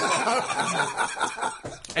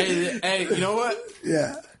out. Hey, you know what?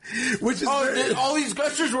 Yeah. Which is All these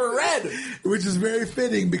gushers were red. which is very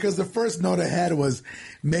fitting because the first note I had was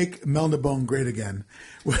make Melnibone great again.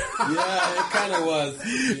 Yeah, it kind of was.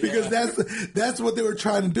 Because that's what they were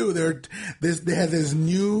trying to do. They had this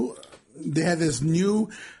new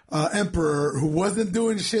emperor who wasn't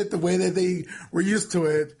doing shit the way that they were used to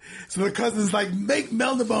it. So the cousin's like, make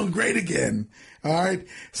Melnibone great again. All right.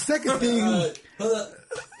 Second thing.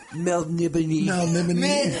 Melnibone.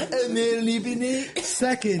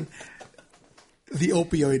 Second, the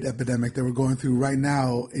opioid epidemic that we're going through right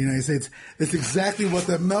now in the United States. That's exactly what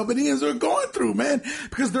the Melbournians are going through, man.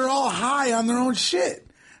 Because they're all high on their own shit.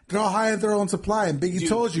 They're all high on their own supply. And Biggie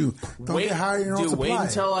told you, don't get high on your own supply. Wait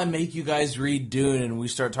until I make you guys read Dune and we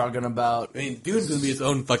start talking about... I mean, Dune's going to be its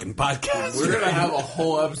own fucking podcast. We're going to have a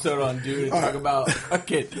whole episode on Dune and talk about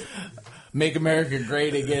fucking Make America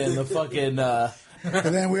Great Again and the fucking...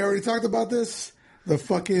 And then we already talked about this. The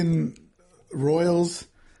fucking royals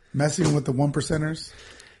messing with the one percenters.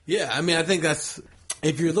 Yeah, I mean, I think that's...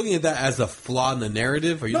 If you're looking at that as a flaw in the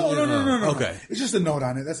narrative, are you looking at No. Okay. It's just a note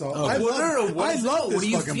on it. That's all. I love What do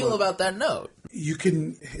you fucking feel book. about that note?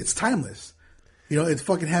 It's timeless. You know, it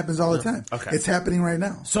fucking happens all the time. Okay. It's happening right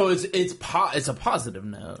now. So it's a positive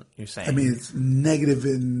note, you're saying? I mean, it's negative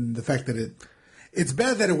in the fact that it's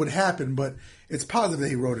bad that it would happen, but it's positive that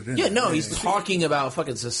he wrote it in. Yeah, no, he's yeah. talking about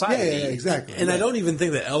fucking society. Yeah, exactly. And I don't even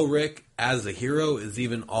think that Elric, as a hero, is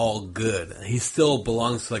even all good. He still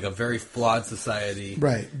belongs to, like, a very flawed society.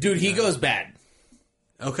 Right. Dude, he goes bad.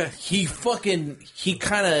 Okay. He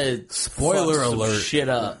kind of Spoiler alert. shit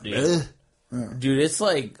up, dude. Dude, it's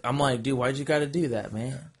like, I'm like, dude, why'd you gotta do that,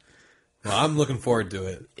 man? Well, I'm looking forward to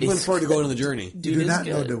it. I'm looking forward to going on the journey. Dude, You do it's not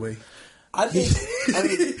know good. the way. I mean,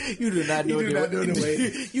 you do not know You do not know the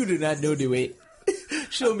way. You do not know the way.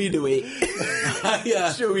 Show me the way.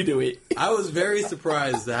 Yeah. Show me the way. I was very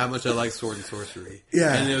surprised at how much I like sword and sorcery.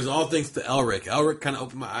 Yeah. And it was all thanks to Elric. Elric kind of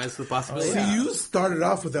opened my eyes to the possibility. See, you started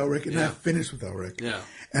off with Elric and Yeah. I finished with Elric. Yeah.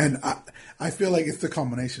 And I feel like it's the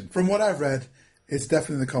culmination. From what I've read, it's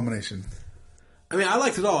definitely the culmination. I mean, I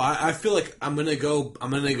liked it all. I feel like I'm gonna go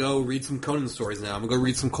read some Conan stories now. I'm gonna go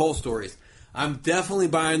read some Cole stories. I'm definitely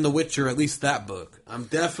buying The Witcher, at least that book.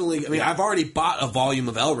 I've already bought a volume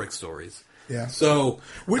of Elric stories. Yeah. So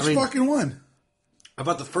Which fucking one? I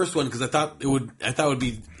bought the first one because I thought it would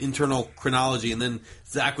be internal chronology, and then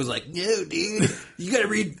Zach was like, "No, dude, you got to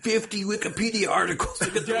read 50 Wikipedia articles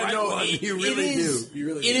to get the right one." You really do. You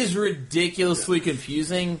really It do. is ridiculously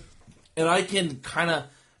confusing, and I can kind of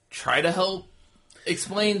try to help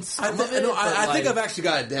explain some of it. I think I've actually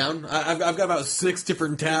got it down. I've got about 6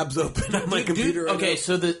 different tabs open on my computer. Right okay, now.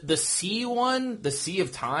 so the C one, the Sea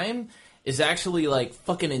of Time, is actually like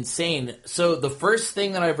fucking insane. So the first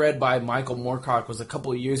thing that I read by Michael Moorcock was a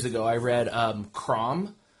couple of years ago. I read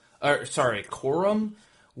Corum,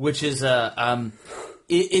 which is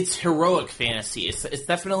it's heroic fantasy. It's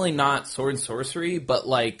definitely not sword and sorcery, but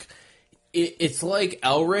like it's like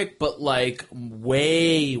Elric, but like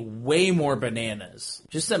way more bananas.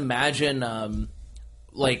 Just imagine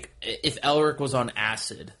like if Elric was on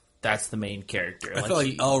acid. That's the main character. I feel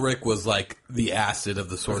like Elric was like the acid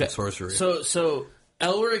of the sword and sorcery. So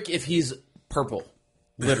Elric, if he's purple.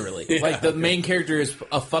 Literally. Like, the main character is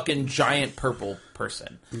a fucking giant purple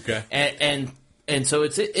person. Okay. And so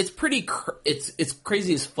it's pretty, it's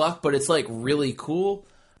crazy as fuck, but it's, like, really cool.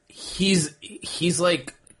 He's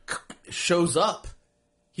like, shows up.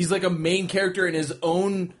 He's, like, a main character in his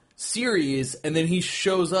own series, and then he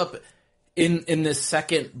shows up in this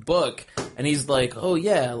second book, and he's like, oh,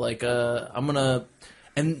 yeah, like, I'm gonna...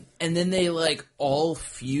 And then they, like, all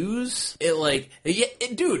fuse. It, like...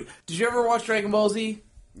 dude, did you ever watch Dragon Ball Z?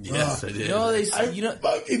 Yes, I did. You know how they...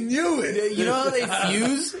 fucking knew it. You know how they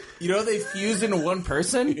fuse? You know how they fuse into one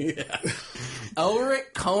person? Yeah.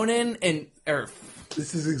 Elric, Conan, and...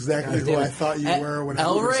 This is exactly who I thought you were when I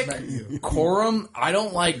first met you. Elric, Corum. I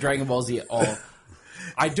don't like Dragon Ball Z at all.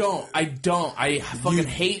 I don't. I fucking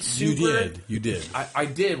hate Super. You did. I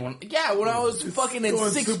did. When I was fucking in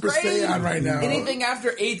going 6th Super grade. Saiyan right now. Anything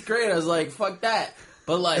after 8th grade, I was like, fuck that.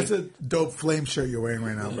 But like... That's a dope flame shirt you're wearing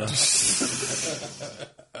right now, bro.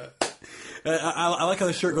 I like how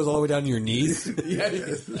the shirt goes all the way down to your knees. Yeah.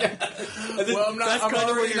 Well, I'm not... That's I'm kind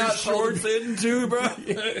of really where your not shorts into, bro.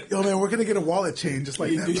 Yo, man, we're going to get a wallet chain just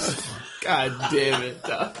like that. God damn it.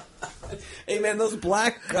 Hey, man, those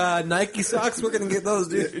black Nike socks, we're going to get those,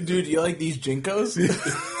 dude. Dude, you like these Jinkos?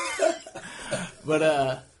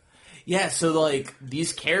 But, yeah, so, like,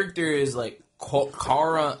 these characters, like,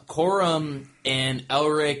 Corum and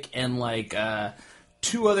Elric and, like,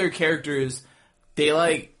 2 other characters, they,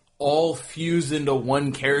 like, all fuse into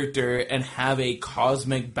one character and have a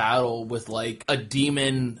cosmic battle with, like, a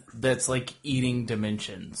demon that's, like, eating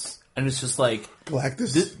dimensions. And it's just, like...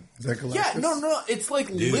 Galactus? Is that Galactus? Yeah, no. It's,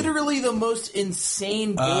 like, literally the most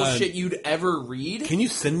insane bullshit you'd ever read. Can you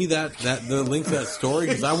send me the link to that story?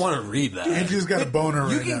 Because I want to read that. Andrew's got a boner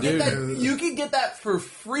right now. You can get that for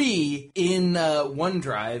free in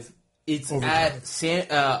OneDrive. It's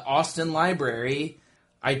at Austin Library.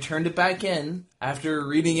 I turned it back in after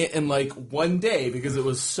reading it in, like, one day because it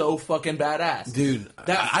was so fucking badass. Dude,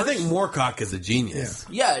 I think Moorcock is a genius.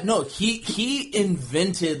 Yeah, no, he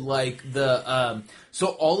invented, like, the... so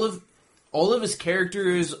all of his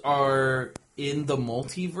characters are in the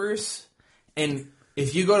multiverse, and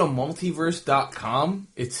if you go to multiverse.com,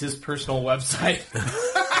 it's his personal website.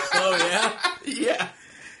 Oh, yeah? Yeah.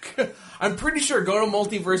 I'm pretty sure go to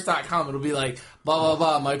multiverse.com, it'll be like, blah, blah,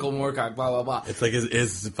 blah, Michael Moorcock, blah, blah, blah. It's like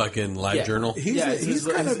his fucking live journal.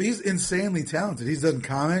 He's insanely talented. He's done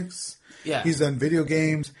comics. Yeah. He's done video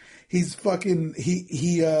games. He's fucking,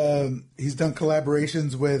 he's done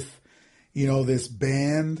collaborations with, this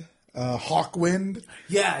band, Hawkwind.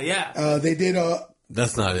 Yeah. They did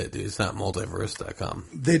That's not it, dude. It's not multiverse.com.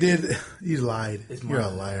 They did. You lied. You're a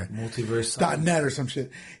liar. Multiverse.net or some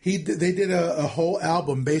shit. They did a whole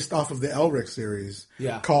album based off of the Elric series.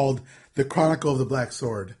 Yeah. Called The Chronicle of the Black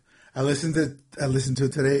Sword. I listened to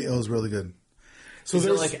it today. It was really good. So is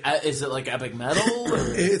it like epic metal? Or?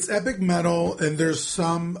 It's epic metal, and there's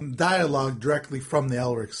some dialogue directly from the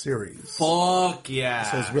Elric series. Fuck yeah!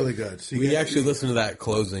 So it's really good. So we actually listened to that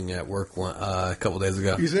closing at work a couple days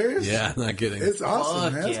ago. You serious? Yeah, not kidding. It's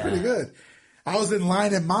awesome, man. It's pretty good. I was in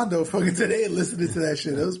line at Mondo fucking today listening to that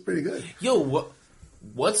shit. It was pretty good. Yo,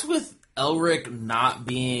 what's with Elric not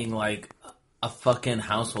being like a fucking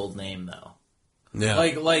household name though? Yeah,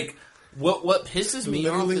 like. What pisses me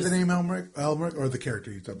off is... the name Elric, or the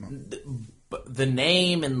character you're talking about? The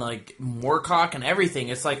name and, like, Moorcock and everything.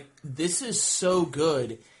 It's like, this is so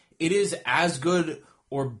good. It is as good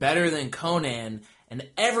or better than Conan, and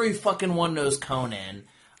every fucking one knows Conan.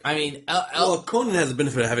 I mean... Conan has the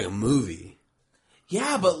benefit of having a movie.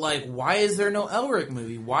 Yeah, but, like, why is there no Elric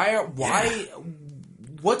movie? Why?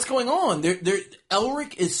 What's going on?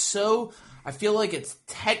 Elric is so... I feel like it's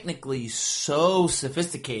technically so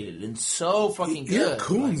sophisticated and so fucking good.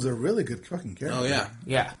 Coon's a really good fucking character. Oh, yeah.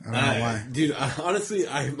 Yeah. I don't know why. Dude, honestly,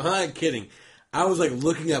 I'm not kidding. I was, like,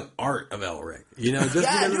 looking up art of Elric. Just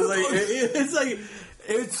because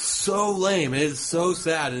it's so lame. And it's so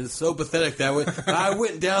sad. And it's so pathetic that I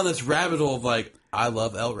went down this rabbit hole of, like, I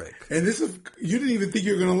love Elric. And you didn't even think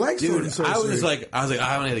you were going to like Sword and Sorcery. I was like,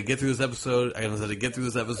 I don't need to get through this episode. I don't have to get through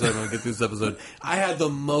this episode. I'm going to get through this episode. I had the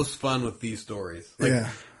most fun with these stories. Like,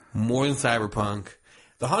 more than Cyberpunk.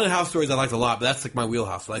 The haunted house stories I liked a lot, but that's like my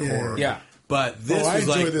wheelhouse. I like horror. Yeah. But this I was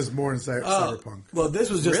like... I enjoy this more than Cyberpunk. Well, this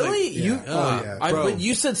was just really? like... But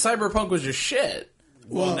you said Cyberpunk was just shit.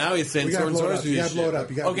 Well, now he's saying Sword and Sorcery. You gotta blow it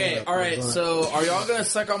up. Okay, alright, so are y'all gonna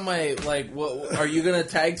suck on my, like, what, are you gonna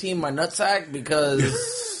tag team my nutsack?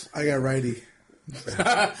 Because... I got righty.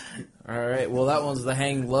 Alright, well that one's the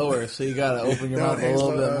hang lower, so you gotta open your mouth a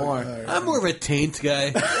little bit more. Right. I'm more of a taint guy.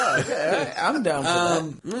 Okay, I'm down for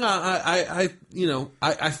that. No,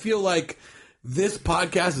 I feel like This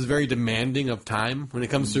podcast is very demanding of time when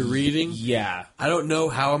it comes to reading. Yeah. I don't know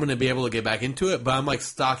how I'm going to be able to get back into it, but I'm like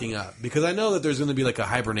stocking up because I know that there's going to be like a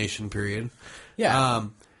hibernation period. Yeah.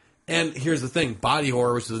 And here's the thing: body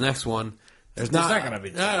horror, which is the next one. There's not going to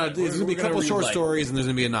be. There's going to be a couple short stories, and there's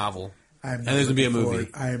going to be a novel, and there's going to be a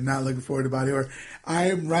movie. I am not looking forward to body horror.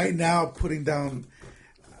 I am right now putting down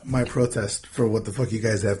my protest for what the fuck you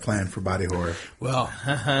guys have planned for body horror. Well,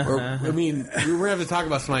 we're going to have to talk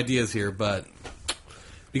about some ideas here, but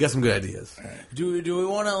we got some good ideas. Do we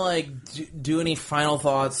want to like do any final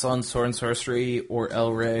thoughts on Sword and Sorcery or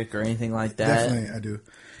Elric or anything like that? Definitely, I do.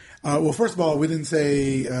 Well, first of all, we didn't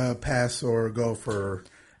say pass or go for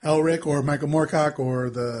Elric or Michael Moorcock or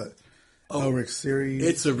the Elric series.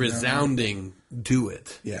 It's a resounding do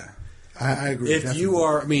it. Yeah, I agree. If definitely. you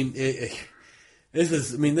are,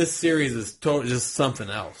 this series is totally just something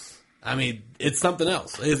else. I mean, it's something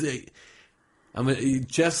else.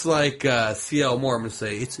 Just like C.L. Moore, I'm going to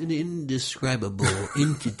say, it's an indescribable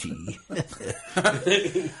entity.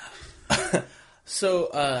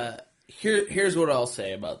 So, here's what I'll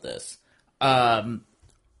say about this.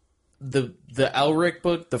 The Elric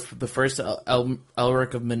book, the first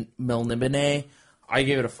Elric of Melniboné, I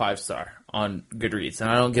gave it a 5-star on Goodreads, and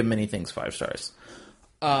I don't give many things 5 stars.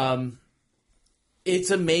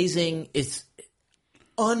 It's amazing. It's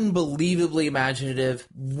unbelievably imaginative.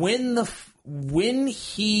 When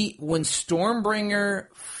Stormbringer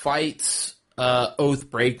fights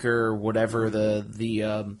Oathbreaker, whatever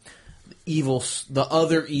the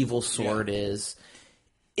other evil sword is,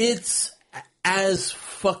 it's as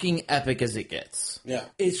fucking epic as it gets. Yeah.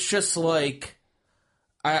 It's just like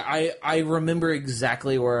I remember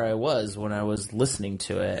exactly where I was when I was listening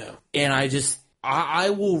to it. Yeah. And I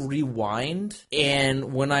will rewind,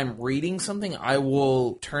 and when I'm reading something, I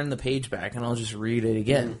will turn the page back and I'll just read it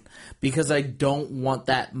again because I don't want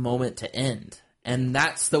that moment to end. And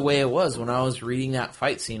that's the way it was when I was reading that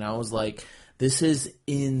fight scene. I was like, this is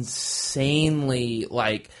insanely,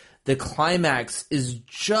 like, the climax is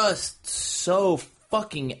just so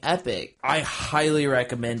fucking epic. I highly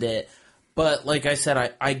recommend it. But like I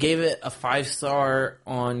said, I gave it a 5-star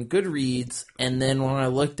on Goodreads, and then when I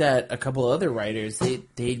looked at a couple other writers,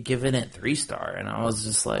 they'd given it 3-star, and I was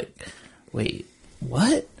just like, wait,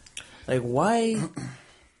 what? Like, why?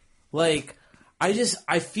 Like, I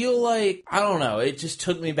feel like, I don't know, it just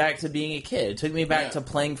took me back to being a kid. It took me back to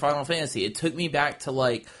playing Final Fantasy. It took me back to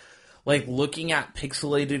like looking at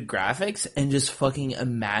pixelated graphics and just fucking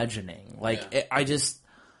imagining. I just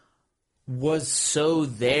was so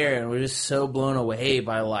there and was just so blown away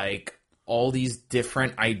by like all these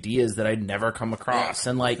different ideas that I'd never come across.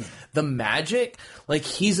 And like the magic, like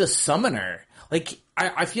he's a summoner. Like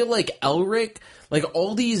I feel like Elric, like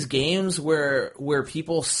all these games where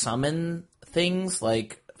people summon things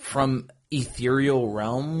like from ethereal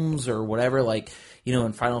realms or whatever, like, you know,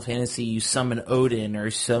 in Final Fantasy you summon Odin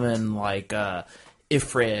or summon like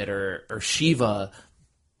Ifrit or Shiva.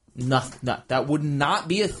 That would not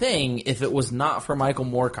be a thing if it was not for Michael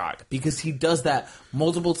Moorcock, because he does that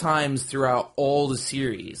multiple times throughout all the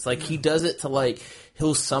series. Like he does it to like,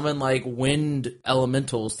 he'll summon like wind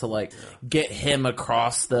elementals to like get him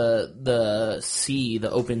across the sea,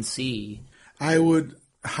 the open sea. I would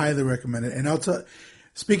highly recommend it. And I'll tell,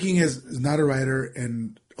 speaking as not a writer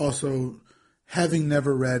and also having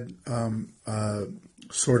never read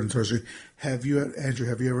Sword and Sorcery. Andrew,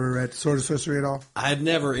 have you ever read Sword and Sorcery at all? I've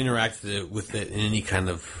never interacted with it in any kind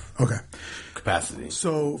of capacity.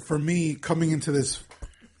 So for me, coming into this,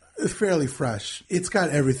 it's fairly fresh. It's got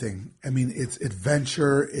everything. I mean, it's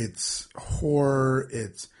adventure, it's horror,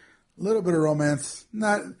 it's a little bit of romance.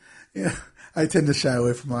 I tend to shy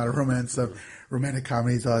away from a lot of romance stuff, romantic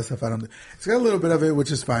comedies, all that stuff. It's got a little bit of it,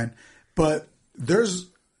 which is fine. But there's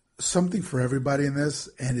something for everybody in this,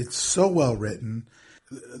 and it's so well written.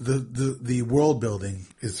 The world building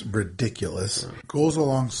is ridiculous. Goes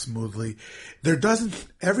along smoothly.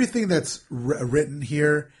 Everything that's written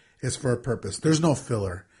here is for a purpose. There's no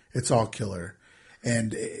filler. It's all killer,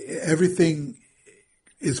 and everything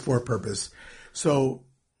is for a purpose. So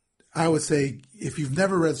I would say if you've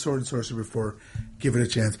never read Sword and Sorcery before, give it a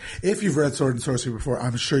chance. If you've read Sword and Sorcery before,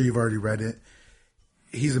 I'm sure you've already read it.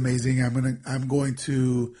 He's amazing. I'm going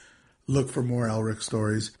to look for more Elric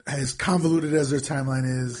stories. As convoluted as their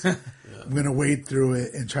timeline is, I'm going to wade through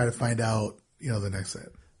it and try to find out, the next set.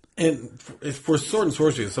 And for Sword and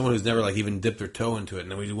Sorcery, as someone who's never like even dipped their toe into it,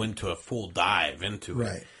 and then we went to a full dive into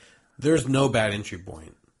it, there's no bad entry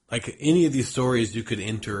point. Like any of these stories you could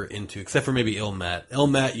enter into, except for maybe Ilmet.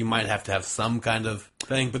 Ilmet, you might have to have some kind of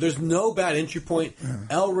thing, but there's no bad entry point.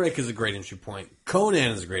 Elric is a great entry point.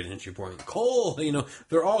 Conan is a great entry point. Cole,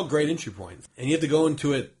 they're all great entry points. And you have to go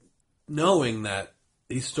into it knowing that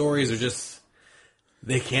these stories are just,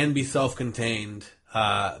 they can be self-contained,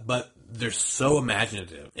 but they're so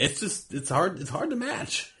imaginative. It's hard to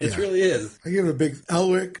match. It really is. I give it a big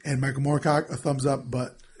Elric and Michael Moorcock a thumbs up,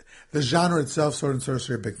 but the genre itself, sword and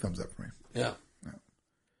sorcery, a big thumbs up for me. Yeah.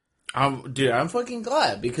 Dude, I'm fucking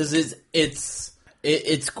glad because it's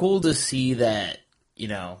cool to see that,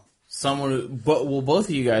 someone, both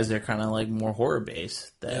of you guys are kind of like more horror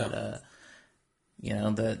based that,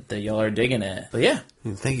 that y'all are digging it. But yeah.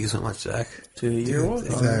 Thank you so much, Zach. You're welcome.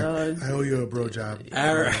 Zach, I owe you a bro job.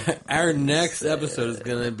 Our next episode is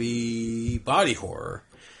going to be body horror.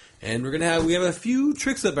 And we have a few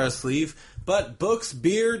tricks up our sleeve, but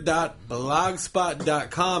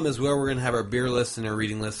booksbeer.blogspot.com is where we're going to have our beer list and our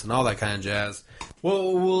reading list and all that kind of jazz.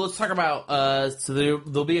 Well, let's talk about, so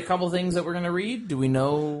there'll be a couple things that we're going to read. Do we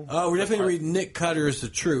know? Oh, we're definitely going to read Nick Cutter's The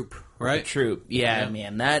Troop, right? The Troop. Yeah,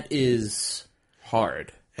 man, that is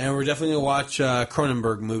hard. And we're definitely going to watch a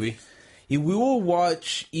Cronenberg movie. Yeah, we will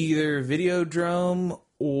watch either Videodrome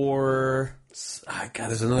or... God,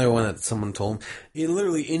 there's another one that someone told me.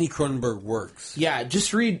 Literally any Cronenberg works. Yeah,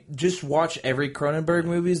 just watch every Cronenberg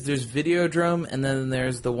movies. There's Videodrome, and then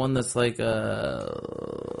there's the one that's like fuck.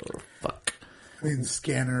 I mean,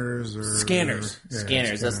 Scanners. Scanners,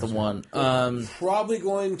 that's the one. Probably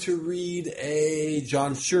going to read a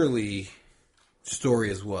John Shirley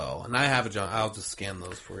story as well. And I have a John. I'll just scan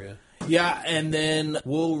those for you. Yeah, and then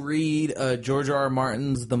we'll read George R. R.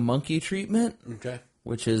 Martin's The Monkey Treatment. Okay.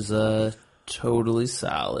 Which is totally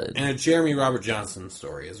solid. And a Jeremy Robert Johnson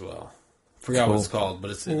story as well. Forgot what it's called,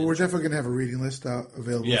 but it's... we're definitely going to have a reading list out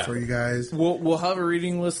available for you guys. We'll have a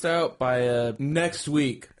reading list out by next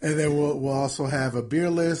week. And then we'll also have a beer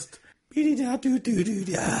list. Books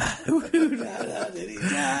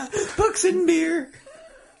and beer.